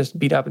 just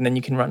beat up and then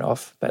you can run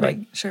off. But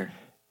sure.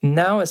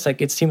 Now it's like,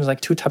 it seems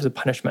like two types of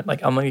punishment.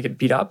 Like I'm going to get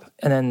beat up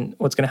and then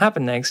what's going to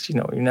happen next, you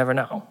never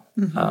know.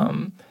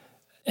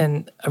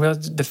 And I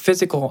realized the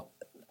physical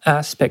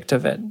aspect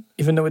of it,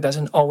 even though it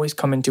doesn't always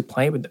come into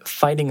play with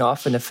fighting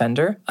off an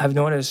offender, I've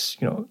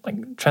noticed, like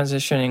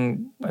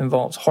transitioning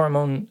involves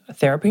hormone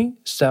therapy.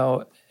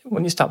 So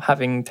when you stop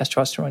having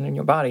testosterone in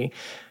your body,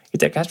 you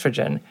take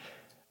estrogen,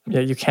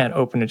 you can't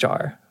open a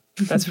jar.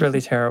 That's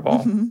really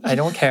terrible. I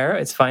don't care.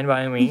 It's fine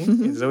by me.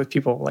 There's always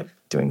people like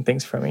doing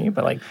things for me,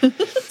 but like,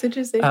 it's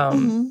interesting.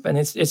 And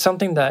it's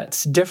something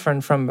that's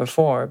different from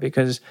before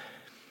because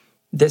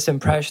this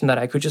impression that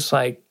I could just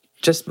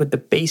with the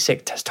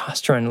basic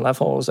testosterone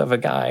levels of a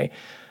guy,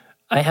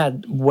 I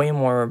had way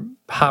more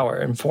power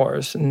and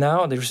force.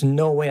 Now there's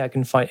no way I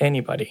can fight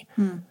anybody.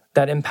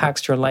 That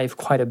impacts your life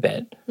quite a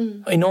bit.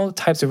 In all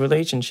types of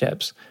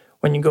relationships,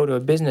 when you go to a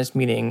business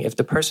meeting, if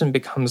the person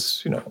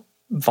becomes,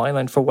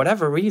 violent for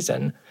whatever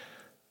reason,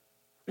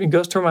 it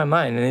goes through my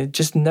mind, and it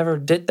just never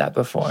did that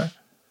before.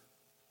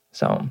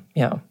 So,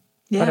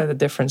 what are the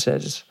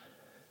differences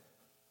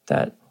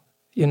that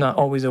you're not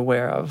always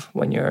aware of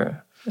when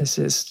you're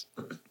this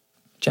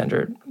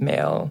gendered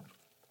male?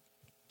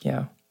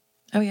 Yeah.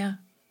 Oh, yeah.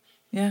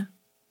 Yeah.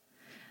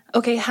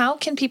 Okay, how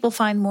can people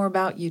find more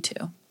about you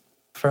two?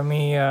 For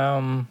me,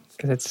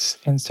 because it's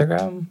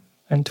Instagram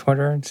and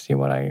Twitter to see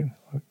what I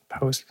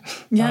post.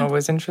 Not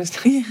always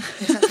interesting.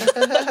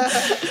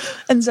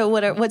 And so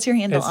what's your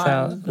handle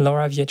on? It's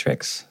Laura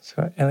Vietrix.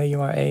 So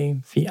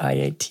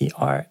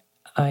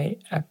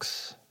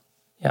LauraViatrix.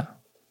 Yeah.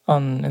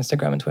 On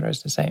Instagram and Twitter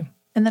is the same.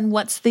 And then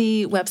what's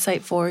the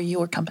website for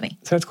your company?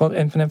 So it's called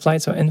Infinite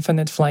Flight, so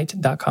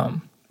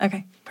infiniteflight.com.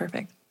 Okay,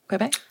 perfect.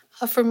 Quebec?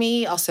 For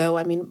me, also,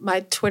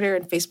 my Twitter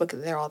and Facebook,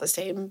 they're all the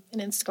same,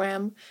 and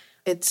Instagram.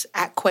 It's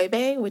at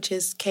Quebe, which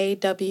is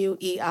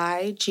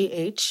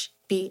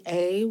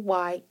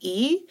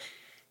KWEIGHBAYE.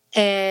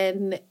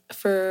 And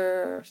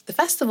for the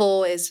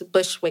festival is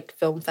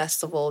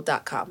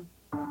bushwickfilmfestival.com.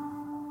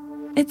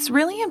 It's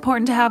really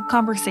important to have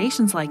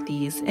conversations like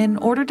these in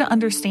order to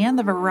understand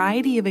the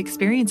variety of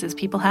experiences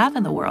people have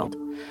in the world.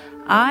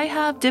 I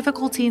have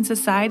difficulty in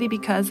society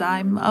because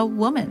I'm a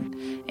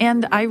woman,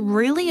 and I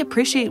really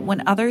appreciate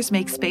when others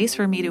make space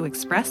for me to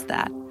express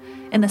that.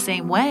 In the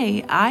same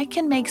way, I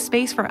can make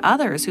space for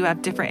others who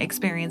have different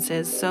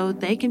experiences so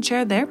they can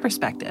share their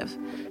perspective.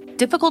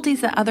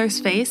 Difficulties that others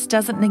face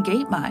doesn't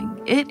negate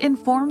mine. It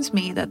informs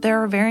me that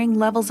there are varying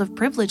levels of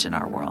privilege in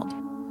our world.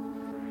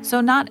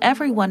 So not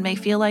everyone may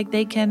feel like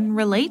they can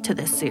relate to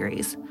this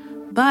series,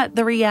 but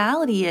the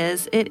reality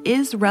is it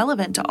is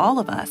relevant to all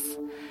of us.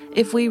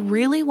 If we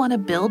really want to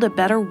build a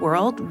better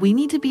world, we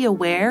need to be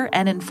aware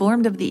and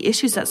informed of the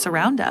issues that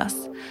surround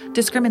us.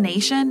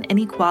 Discrimination,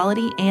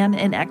 inequality, and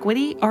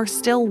inequity are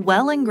still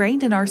well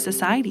ingrained in our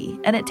society,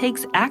 and it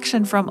takes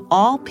action from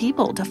all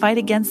people to fight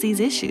against these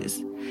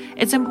issues.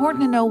 It's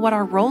important to know what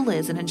our role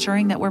is in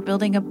ensuring that we're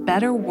building a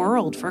better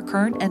world for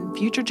current and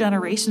future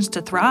generations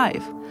to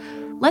thrive.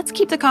 Let's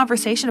keep the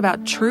conversation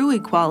about true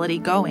equality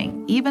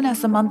going, even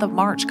as the month of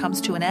March comes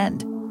to an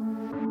end.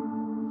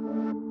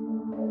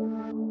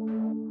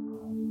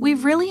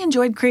 We've really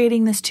enjoyed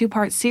creating this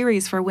two-part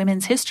series for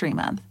Women's History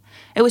Month.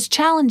 It was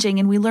challenging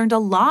and we learned a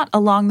lot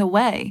along the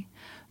way.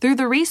 Through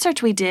the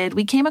research we did,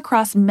 we came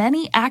across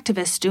many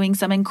activists doing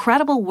some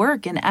incredible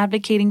work in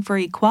advocating for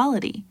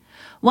equality.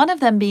 One of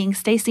them being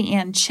Stacey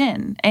Ann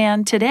Chin,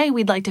 and today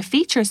we'd like to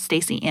feature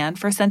Stacey Ann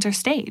for center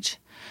stage.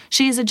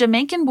 She is a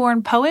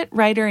Jamaican-born poet,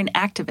 writer, and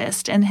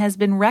activist and has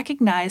been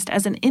recognized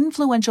as an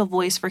influential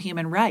voice for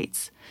human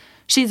rights.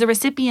 She's a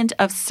recipient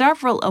of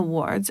several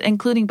awards,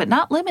 including but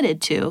not limited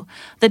to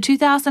the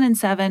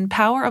 2007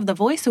 Power of the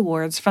Voice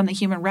Awards from the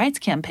Human Rights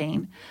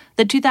Campaign,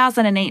 the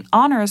 2008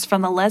 Honors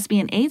from the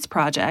Lesbian AIDS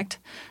Project,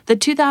 the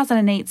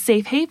 2008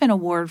 Safe Haven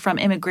Award from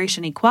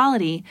Immigration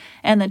Equality,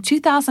 and the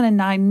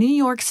 2009 New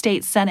York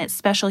State Senate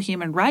Special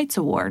Human Rights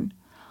Award.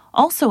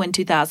 Also in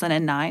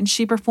 2009,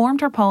 she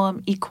performed her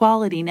poem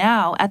Equality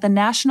Now at the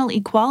National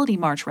Equality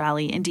March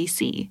rally in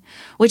D.C.,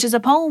 which is a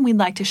poem we'd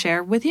like to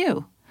share with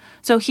you.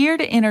 So here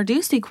to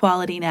introduce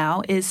Equality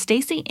Now is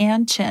Stacey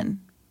Ann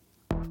Chin.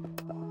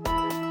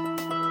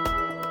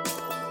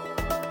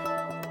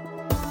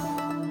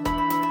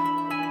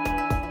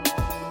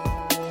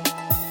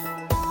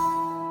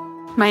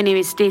 My name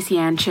is Stacey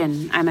Ann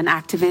Chin. I'm an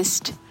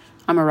activist,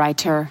 I'm a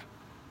writer,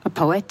 a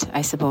poet,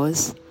 I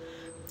suppose.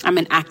 I'm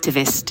an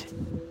activist.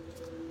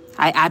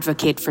 I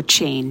advocate for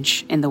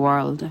change in the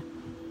world.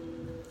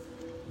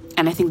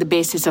 And I think the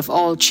basis of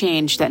all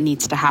change that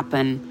needs to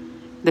happen,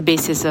 the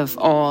basis of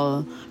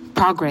all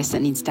progress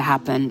that needs to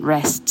happen,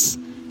 rests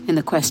in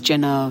the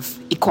question of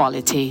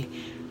equality,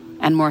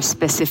 and more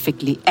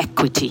specifically,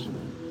 equity.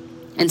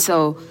 And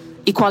so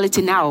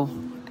Equality Now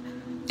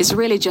is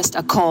really just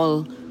a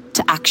call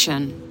to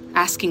action,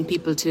 asking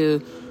people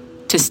to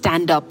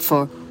stand up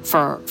for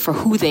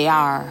who they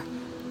are,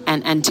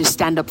 and to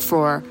stand up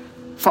for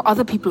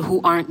other people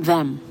who aren't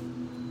them.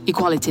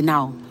 Equality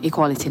now,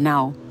 equality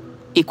now,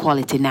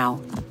 equality now.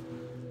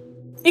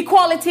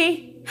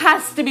 Equality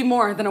has to be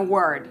more than a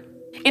word.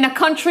 In a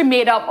country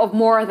made up of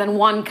more than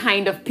one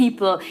kind of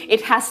people,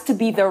 it has to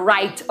be the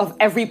right of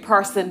every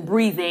person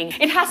breathing.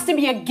 It has to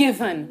be a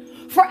given.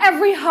 For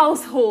every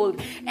household,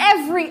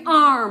 every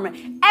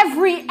arm,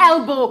 every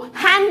elbow,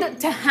 hand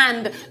to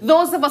hand,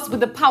 those of us with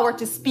the power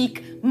to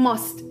speak,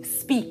 must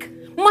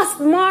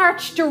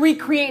march to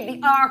recreate the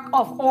arc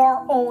of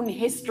our own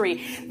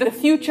history. The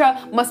future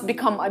must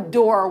become a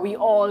door we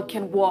all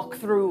can walk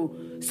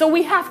through. So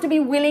we have to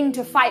be willing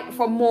to fight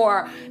for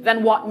more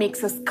than what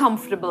makes us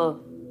comfortable.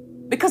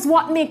 Because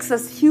what makes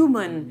us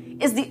human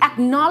is the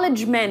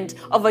acknowledgement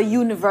of a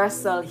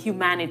universal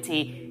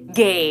humanity.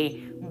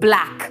 Gay,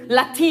 Black,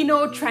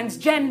 Latino,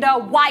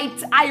 transgender,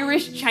 white,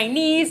 Irish,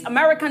 Chinese,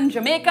 American,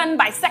 Jamaican,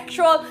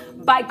 bisexual,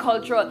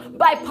 bicultural,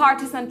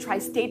 bipartisan,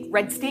 tri-state,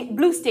 red state,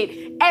 blue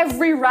state.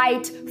 Every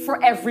right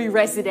for every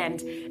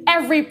resident.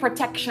 Every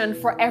protection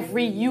for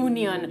every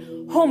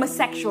union.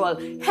 Homosexual,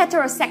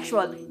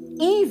 heterosexual,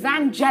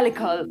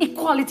 evangelical.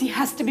 Equality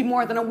has to be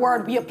more than a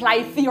word we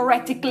apply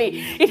theoretically.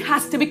 It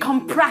has to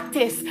become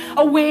practice,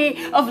 a way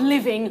of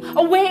living,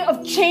 a way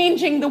of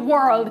changing the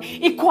world.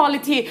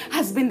 Equality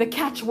has been the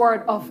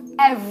catchword of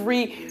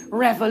every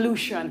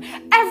revolution.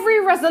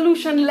 Every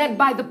resolution led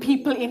by the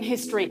people in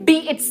history,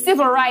 be it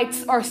civil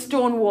rights or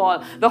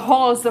Stonewall, the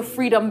halls of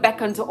freedom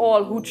beckon to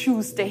all who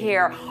choose to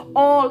hear,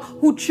 all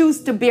who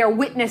choose to bear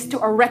witness to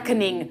a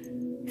reckoning.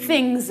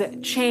 Things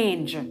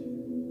change.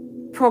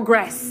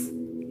 Progress.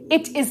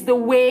 It is the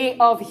way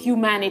of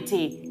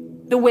humanity,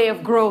 the way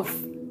of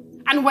growth.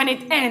 And when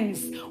it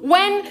ends,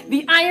 when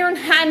the iron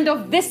hand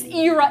of this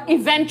era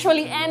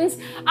eventually ends,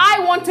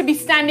 I want to be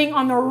standing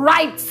on the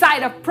right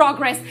side of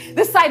progress,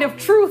 the side of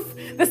truth,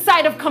 the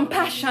side of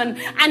compassion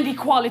and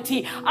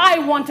equality. I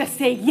want to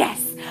say,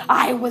 yes,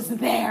 I was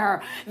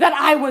there, that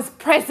I was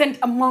present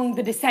among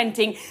the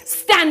dissenting,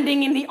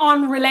 standing in the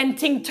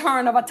unrelenting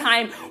turn of a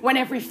time when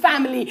every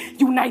family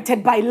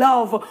united by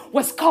love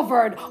was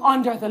covered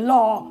under the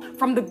law.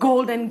 From the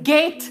Golden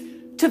Gate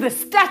to the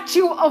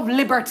Statue of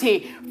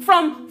Liberty,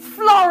 from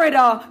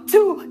Florida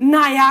to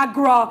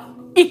Niagara,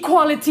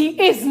 equality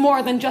is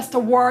more than just a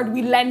word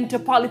we lend to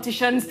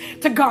politicians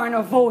to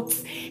garner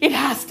votes. It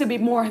has to be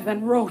more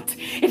than rote.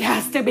 It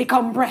has to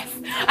become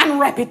breath and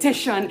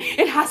repetition.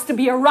 It has to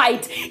be a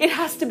right. It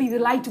has to be the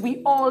light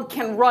we all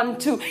can run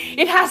to.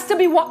 It has to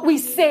be what we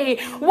say,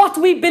 what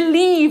we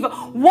believe,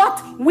 what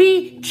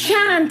we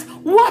chant,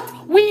 what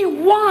we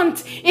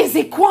want is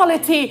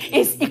equality,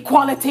 is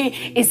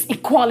equality, is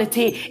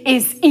equality,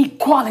 is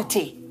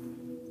equality.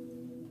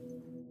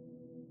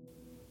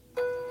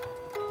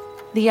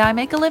 The I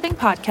Make a Living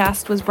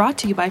podcast was brought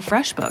to you by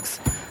FreshBooks,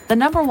 the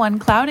 #1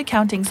 cloud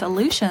accounting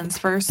solutions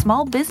for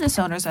small business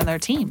owners and their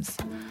teams.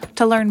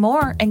 To learn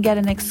more and get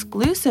an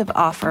exclusive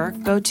offer,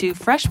 go to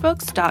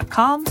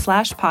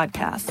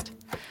freshbooks.com/podcast.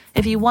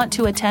 If you want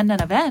to attend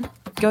an event,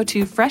 go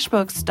to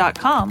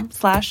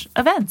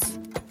freshbooks.com/events.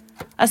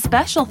 A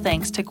special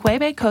thanks to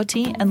Quebe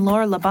Cote and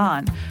Laura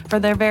Laban for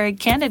their very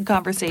candid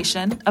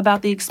conversation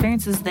about the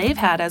experiences they've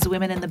had as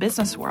women in the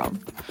business world.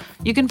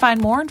 You can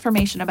find more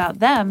information about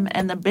them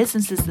and the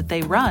businesses that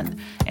they run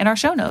in our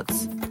show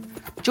notes.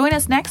 Join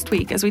us next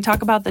week as we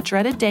talk about the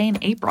dreaded day in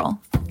April,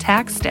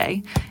 Tax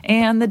Day,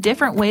 and the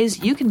different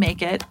ways you can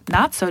make it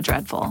not so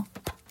dreadful.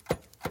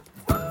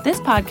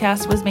 This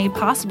podcast was made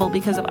possible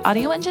because of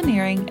audio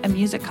engineering and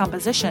music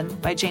composition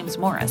by James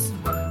Morris,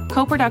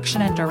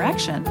 co-production and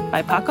direction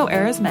by Paco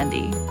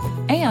Arizmendi,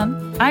 and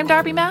I'm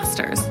Darby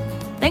Masters.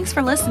 Thanks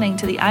for listening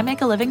to the I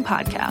Make a Living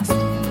podcast.